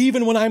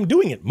 Even when I'm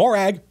doing it,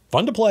 Morag,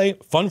 fun to play,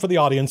 fun for the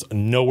audience,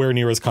 nowhere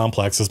near as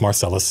complex as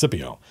Marcellus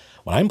Scipio.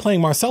 When I'm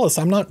playing Marcellus,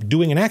 I'm not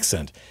doing an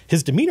accent.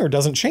 His demeanor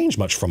doesn't change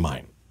much from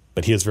mine,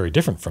 but he is very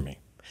different from me.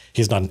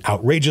 He's not an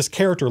outrageous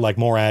character like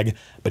Morag,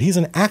 but he's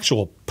an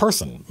actual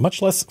person,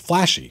 much less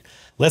flashy,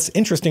 less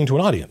interesting to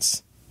an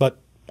audience, but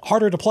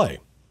harder to play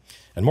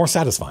and more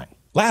satisfying.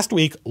 Last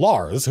week,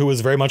 Lars, who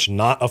is very much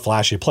not a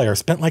flashy player,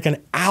 spent like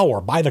an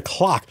hour by the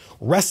clock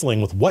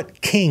wrestling with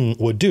what King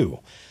would do.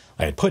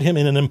 I had put him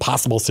in an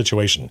impossible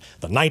situation.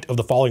 The Knight of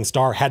the Falling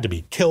Star had to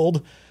be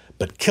killed,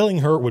 but killing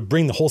her would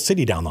bring the whole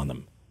city down on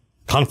them.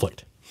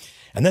 Conflict.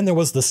 And then there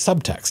was the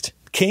subtext.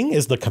 King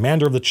is the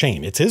commander of the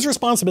chain. It's his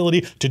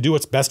responsibility to do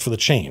what's best for the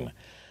chain.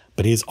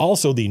 But he's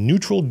also the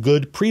neutral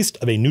good priest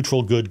of a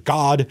neutral good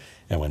god,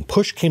 and when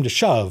push came to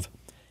shove,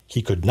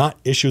 he could not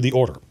issue the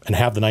order and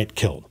have the knight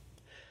killed.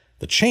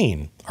 The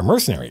chain are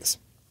mercenaries.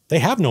 They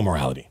have no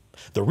morality.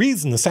 The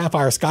reason the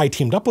Sapphire Sky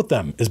teamed up with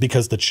them is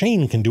because the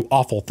chain can do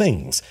awful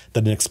things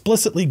that an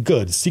explicitly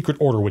good secret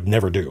order would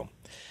never do.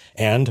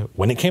 And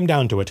when it came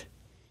down to it,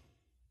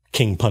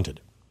 King punted.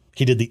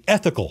 He did the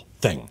ethical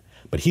thing,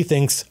 but he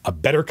thinks a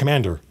better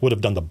commander would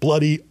have done the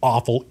bloody,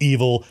 awful,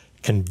 evil,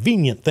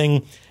 convenient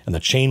thing, and the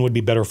chain would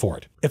be better for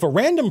it. If a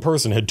random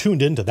person had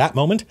tuned into that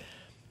moment,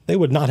 they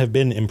would not have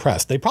been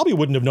impressed. They probably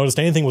wouldn't have noticed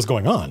anything was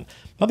going on.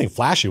 Nothing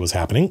flashy was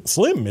happening.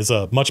 Slim is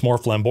a much more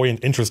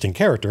flamboyant, interesting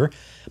character,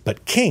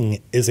 but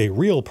King is a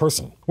real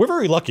person. We're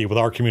very lucky with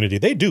our community.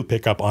 They do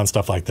pick up on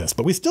stuff like this,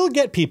 but we still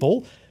get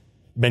people,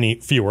 many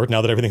fewer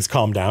now that everything's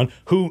calmed down,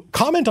 who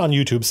comment on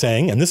YouTube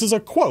saying, and this is a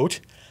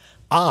quote,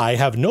 "I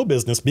have no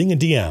business being a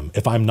DM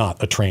if I'm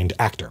not a trained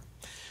actor."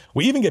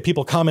 We even get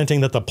people commenting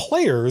that the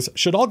players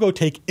should all go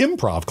take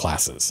improv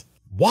classes.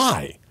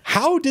 Why?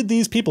 How did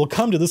these people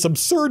come to this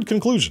absurd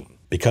conclusion?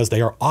 Because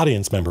they are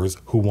audience members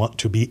who want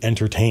to be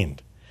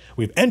entertained.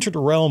 We've entered a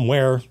realm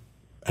where,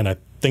 and I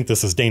think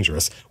this is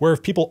dangerous, where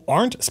if people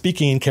aren't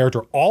speaking in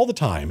character all the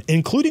time,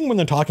 including when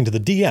they're talking to the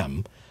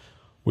DM,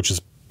 which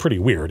is pretty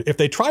weird, if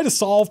they try to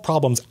solve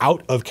problems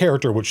out of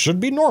character, which should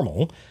be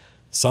normal,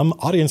 some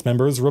audience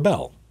members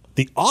rebel.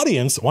 The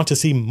audience want to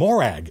see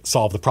Morag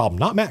solve the problem,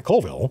 not Matt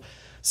Colville.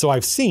 So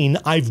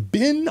I've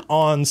been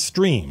on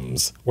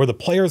streams where the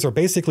players are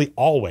basically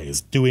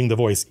always doing the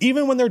voice,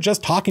 even when they're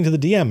just talking to the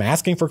DM,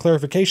 asking for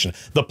clarification.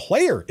 The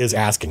player is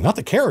asking, not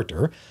the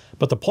character,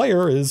 but the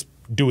player is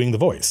doing the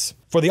voice.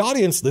 For the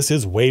audience, this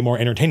is way more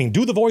entertaining.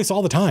 Do the voice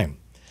all the time.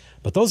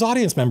 But those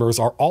audience members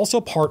are also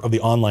part of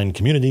the online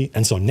community,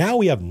 and so now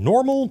we have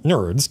normal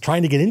nerds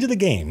trying to get into the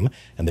game,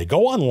 and they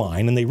go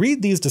online and they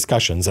read these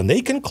discussions and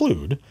they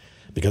conclude,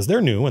 because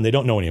they're new and they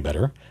don't know any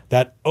better,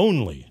 that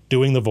only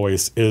doing the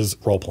voice is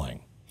role-playing.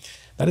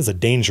 That is a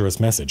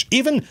dangerous message.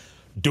 Even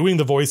doing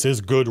the voice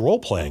is good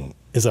role-playing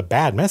is a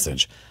bad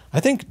message. I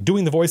think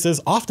doing the voice is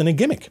often a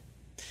gimmick.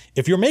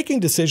 If you're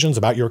making decisions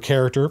about your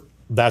character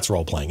that's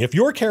role-playing. If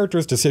your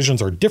character's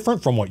decisions are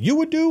different from what you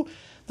would do,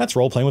 that's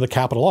role-playing with a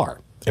capital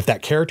R. If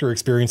that character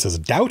experiences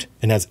doubt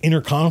and has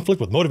inner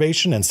conflict with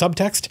motivation and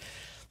subtext,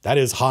 that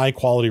is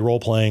high-quality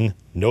role-playing,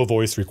 no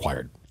voice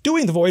required.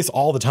 Doing the voice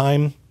all the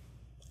time,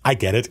 I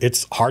get it.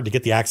 It's hard to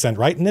get the accent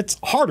right, and it's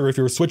harder if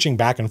you're switching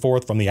back and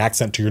forth from the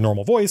accent to your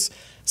normal voice,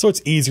 so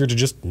it's easier to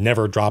just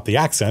never drop the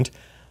accent.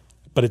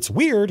 But it's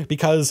weird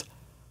because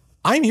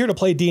I'm here to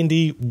play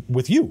D&D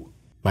with you,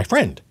 my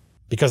friend,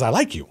 because I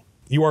like you.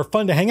 You are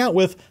fun to hang out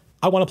with.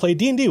 I want to play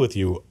D&D with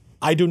you.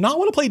 I do not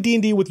want to play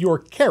D&D with your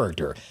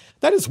character.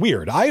 That is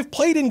weird. I've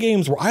played in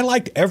games where I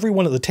liked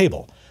everyone at the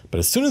table, but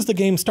as soon as the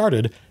game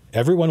started,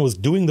 everyone was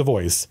doing the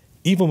voice,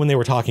 even when they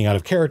were talking out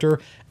of character,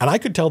 and I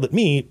could tell that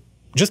me,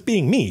 just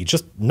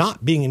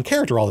not being in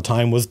character all the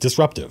time was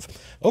disruptive.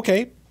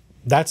 Okay,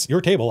 that's your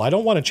table. I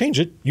don't want to change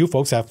it. You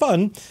folks have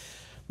fun,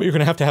 but you're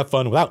going to have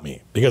fun without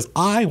me, because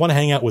I want to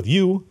hang out with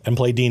you and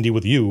play D&D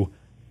with you,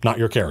 not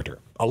your character.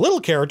 A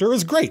little character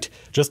is great,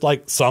 just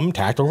like some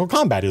tactical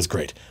combat is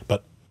great,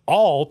 but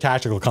all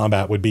tactical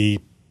combat would be,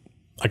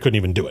 I couldn't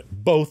even do it.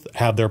 Both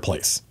have their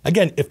place.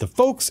 Again, if the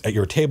folks at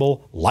your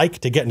table like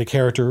to get into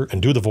character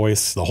and do the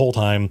voice the whole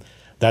time,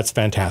 that's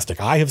fantastic.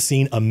 I have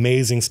seen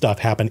amazing stuff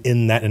happen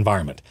in that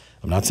environment.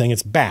 I'm not saying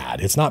it's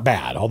bad. It's not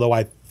bad, although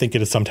I think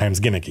it is sometimes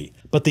gimmicky.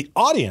 But the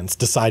audience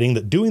deciding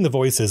that doing the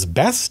voice is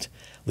best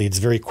leads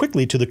very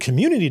quickly to the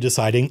community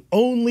deciding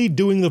only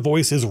doing the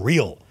voice is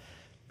real.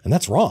 And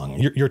that's wrong.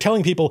 You're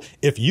telling people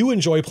if you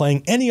enjoy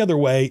playing any other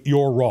way,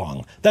 you're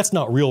wrong. That's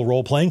not real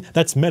role-playing.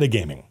 That's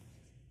metagaming.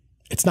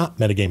 It's not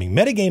metagaming.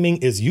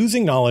 Metagaming is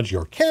using knowledge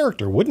your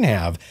character wouldn't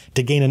have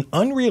to gain an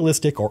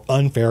unrealistic or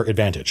unfair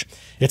advantage.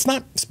 It's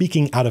not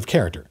speaking out of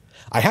character.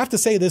 I have to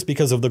say this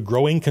because of the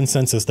growing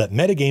consensus that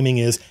metagaming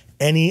is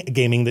any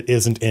gaming that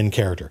isn't in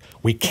character.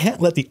 We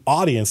can't let the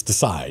audience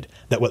decide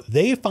that what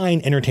they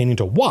find entertaining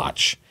to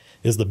watch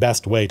is the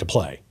best way to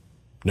play.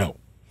 No.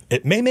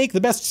 It may make the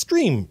best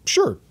stream,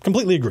 sure,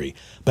 completely agree.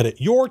 But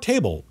at your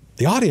table,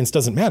 the audience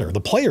doesn't matter.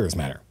 The players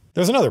matter.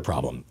 There's another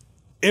problem.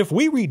 If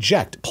we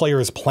reject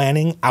players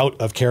planning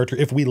out of character,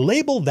 if we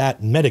label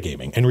that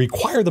metagaming and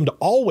require them to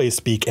always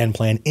speak and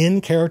plan in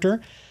character,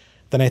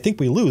 then I think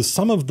we lose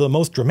some of the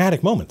most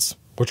dramatic moments,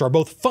 which are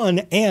both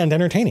fun and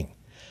entertaining.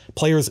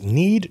 Players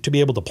need to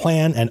be able to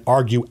plan and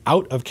argue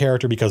out of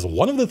character because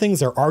one of the things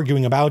they're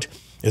arguing about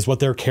is what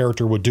their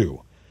character would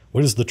do.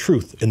 What is the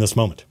truth in this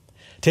moment?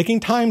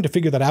 Taking time to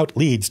figure that out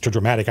leads to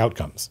dramatic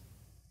outcomes.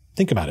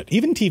 Think about it.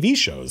 Even TV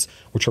shows,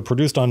 which are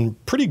produced on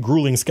pretty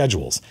grueling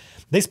schedules,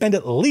 they spend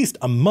at least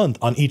a month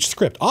on each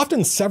script.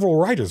 Often several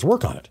writers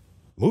work on it.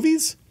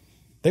 Movies?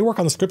 They work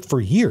on the script for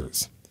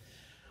years.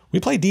 We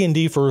play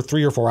D&D for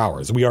 3 or 4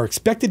 hours. We are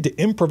expected to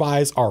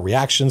improvise our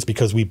reactions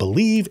because we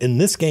believe in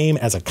this game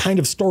as a kind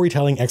of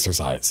storytelling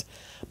exercise.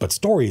 But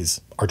stories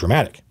are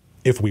dramatic.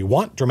 If we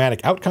want dramatic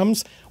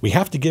outcomes, we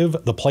have to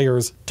give the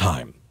players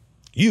time.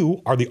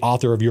 You are the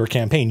author of your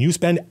campaign. You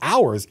spend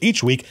hours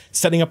each week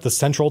setting up the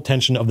central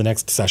tension of the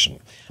next session.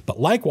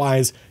 But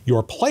likewise,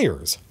 your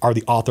players are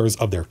the authors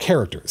of their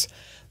characters.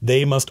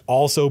 They must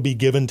also be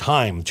given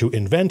time to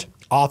invent,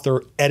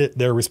 author, edit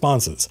their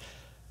responses.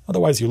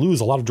 Otherwise, you lose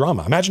a lot of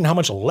drama. Imagine how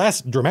much less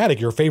dramatic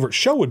your favorite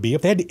show would be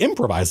if they had to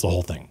improvise the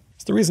whole thing.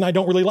 It's the reason I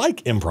don't really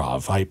like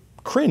improv. I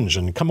cringe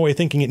and come away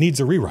thinking it needs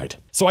a rewrite.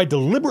 So I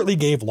deliberately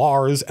gave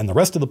Lars and the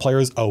rest of the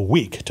players a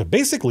week to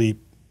basically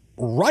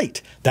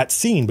write that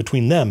scene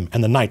between them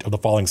and the Knight of the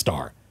Falling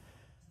Star.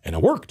 And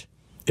it worked.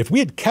 If we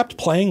had kept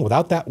playing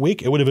without that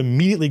week, it would have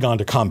immediately gone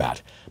to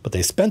combat. But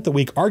they spent the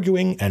week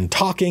arguing and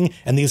talking,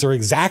 and these are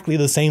exactly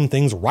the same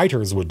things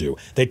writers would do.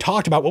 They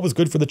talked about what was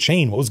good for the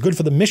chain, what was good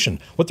for the mission,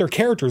 what their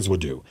characters would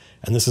do.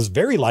 And this is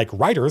very like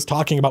writers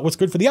talking about what's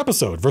good for the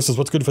episode versus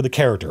what's good for the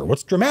character,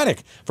 what's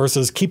dramatic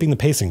versus keeping the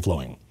pacing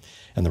flowing.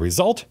 And the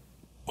result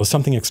was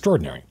something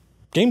extraordinary.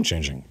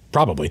 Game-changing,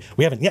 probably.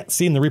 We haven't yet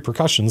seen the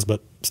repercussions,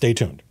 but stay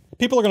tuned.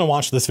 People are going to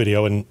watch this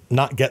video and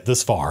not get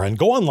this far and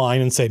go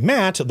online and say,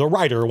 Matt, the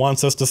writer,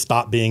 wants us to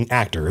stop being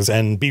actors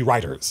and be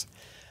writers.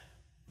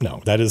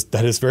 No, that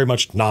is very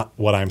much not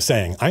what I'm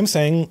saying. I'm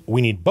saying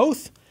we need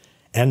both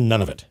and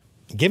none of it.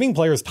 Giving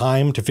players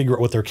time to figure out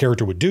what their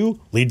character would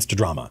do leads to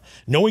drama.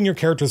 Knowing your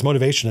character's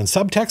motivation and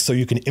subtext so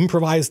you can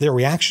improvise their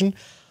reaction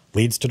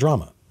leads to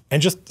drama.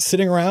 And just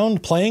sitting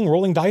around playing,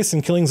 rolling dice,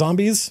 and killing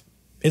zombies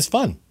is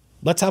fun.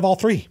 Let's have all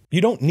three. You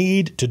don't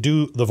need to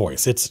do the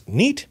voice. It's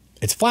neat.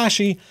 It's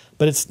flashy,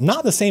 but it's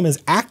not the same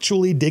as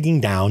actually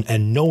digging down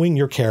and knowing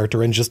your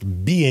character and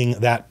just being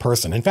that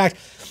person. In fact,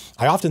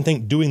 I often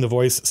think doing the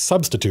voice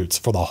substitutes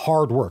for the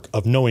hard work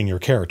of knowing your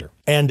character.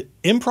 And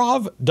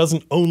improv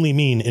doesn't only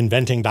mean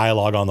inventing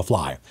dialogue on the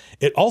fly.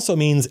 It also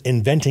means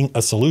inventing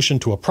a solution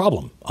to a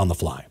problem on the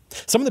fly.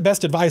 Some of the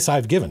best advice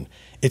I've given,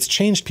 it's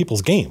changed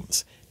people's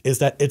games, is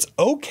that it's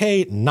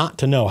okay not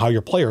to know how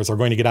your players are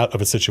going to get out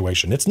of a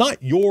situation. It's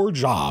not your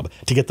job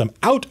to get them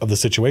out of the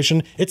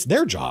situation. It's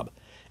their job.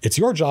 It's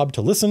your job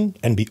to listen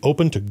and be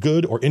open to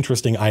good or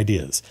interesting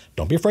ideas.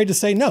 Don't be afraid to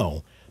say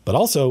no, but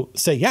also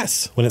say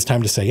yes when it's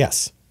time to say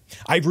yes.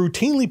 I've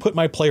routinely put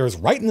my players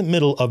right in the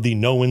middle of the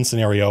no-win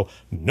scenario,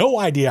 no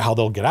idea how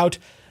they'll get out,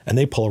 and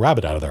they pull a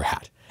rabbit out of their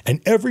hat. And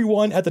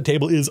everyone at the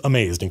table is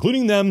amazed,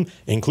 including them,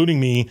 including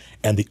me,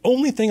 and the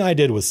only thing I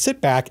did was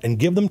sit back and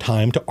give them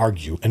time to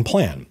argue and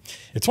plan.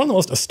 It's one of the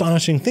most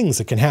astonishing things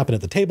that can happen at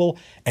the table,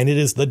 and it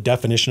is the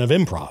definition of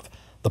improv.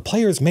 The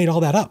players made all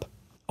that up.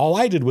 All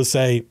I did was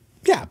say,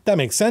 yeah, that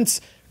makes sense.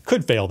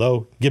 Could fail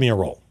though, give me a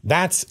roll.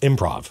 That's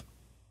improv.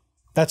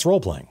 That's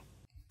role-playing.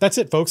 That's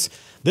it, folks.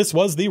 This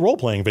was the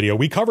role-playing video.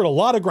 We covered a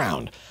lot of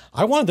ground.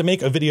 I wanted to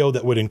make a video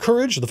that would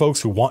encourage the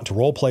folks who want to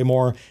role-play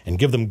more and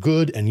give them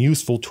good and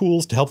useful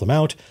tools to help them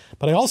out,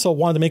 but I also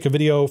wanted to make a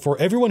video for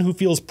everyone who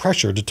feels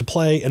pressured to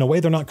play in a way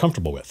they're not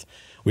comfortable with.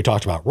 We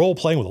talked about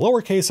role-playing with a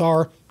lowercase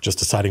r, just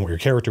deciding what your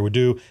character would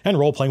do, and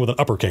role-playing with an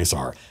uppercase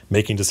r,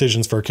 making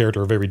decisions for a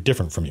character very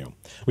different from you.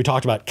 We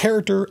talked about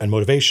character and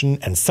motivation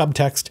and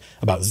subtext,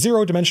 about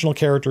zero-dimensional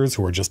characters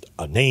who are just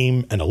a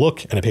name and a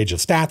look and a page of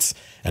stats,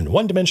 and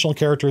one-dimensional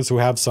characters who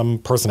have some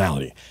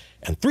personality,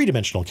 and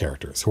three-dimensional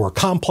characters who are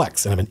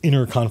complex and have an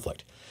inner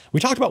conflict. We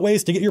talked about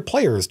ways to get your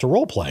players to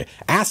roleplay.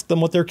 Ask them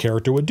what their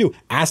character would do.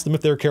 Ask them if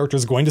their character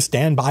is going to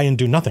stand by and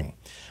do nothing.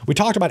 We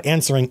talked about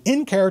answering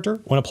in character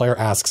when a player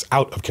asks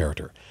out of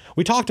character.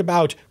 We talked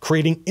about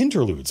creating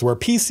interludes where a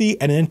PC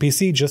and an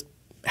NPC just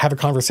have a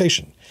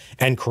conversation,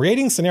 and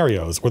creating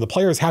scenarios where the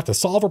players have to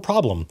solve a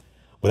problem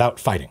without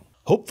fighting.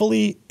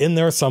 Hopefully in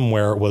there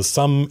somewhere was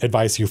some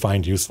advice you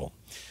find useful.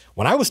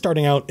 When I was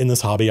starting out in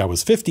this hobby, I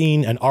was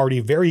 15 and already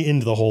very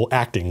into the whole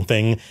acting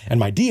thing, and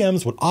my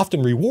DMs would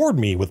often reward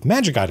me with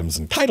magic items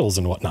and titles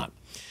and whatnot.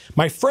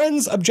 My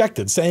friends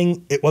objected,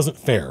 saying it wasn't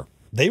fair.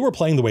 They were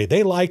playing the way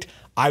they liked,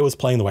 I was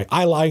playing the way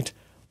I liked.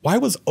 Why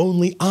was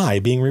only I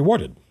being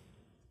rewarded?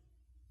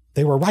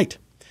 They were right.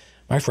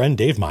 My friend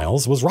Dave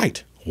Miles was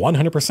right,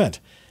 100%.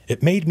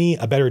 It made me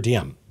a better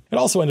DM. It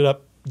also ended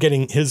up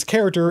getting his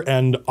character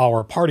and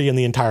our party and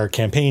the entire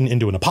campaign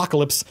into an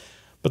apocalypse,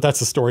 but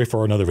that's a story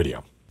for another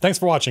video. Thanks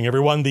for watching,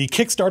 everyone. The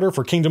Kickstarter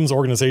for Kingdoms,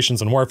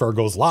 Organizations, and Warfare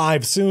goes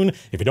live soon.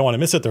 If you don't want to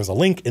miss it, there's a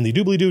link in the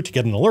doobly-doo to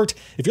get an alert.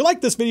 If you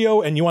like this video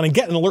and you want to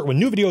get an alert when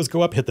new videos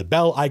go up, hit the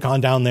bell icon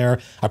down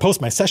there. I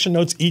post my session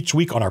notes each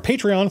week on our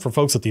Patreon for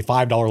folks at the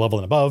 $5 level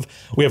and above.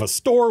 We have a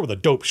store with a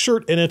dope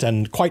shirt in it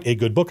and quite a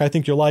good book I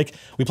think you'll like.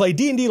 We play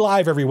D&D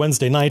live every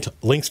Wednesday night.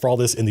 Links for all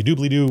this in the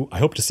doobly-doo. I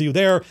hope to see you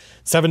there.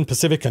 7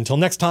 Pacific. Until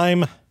next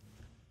time,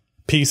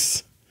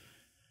 peace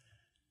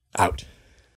out.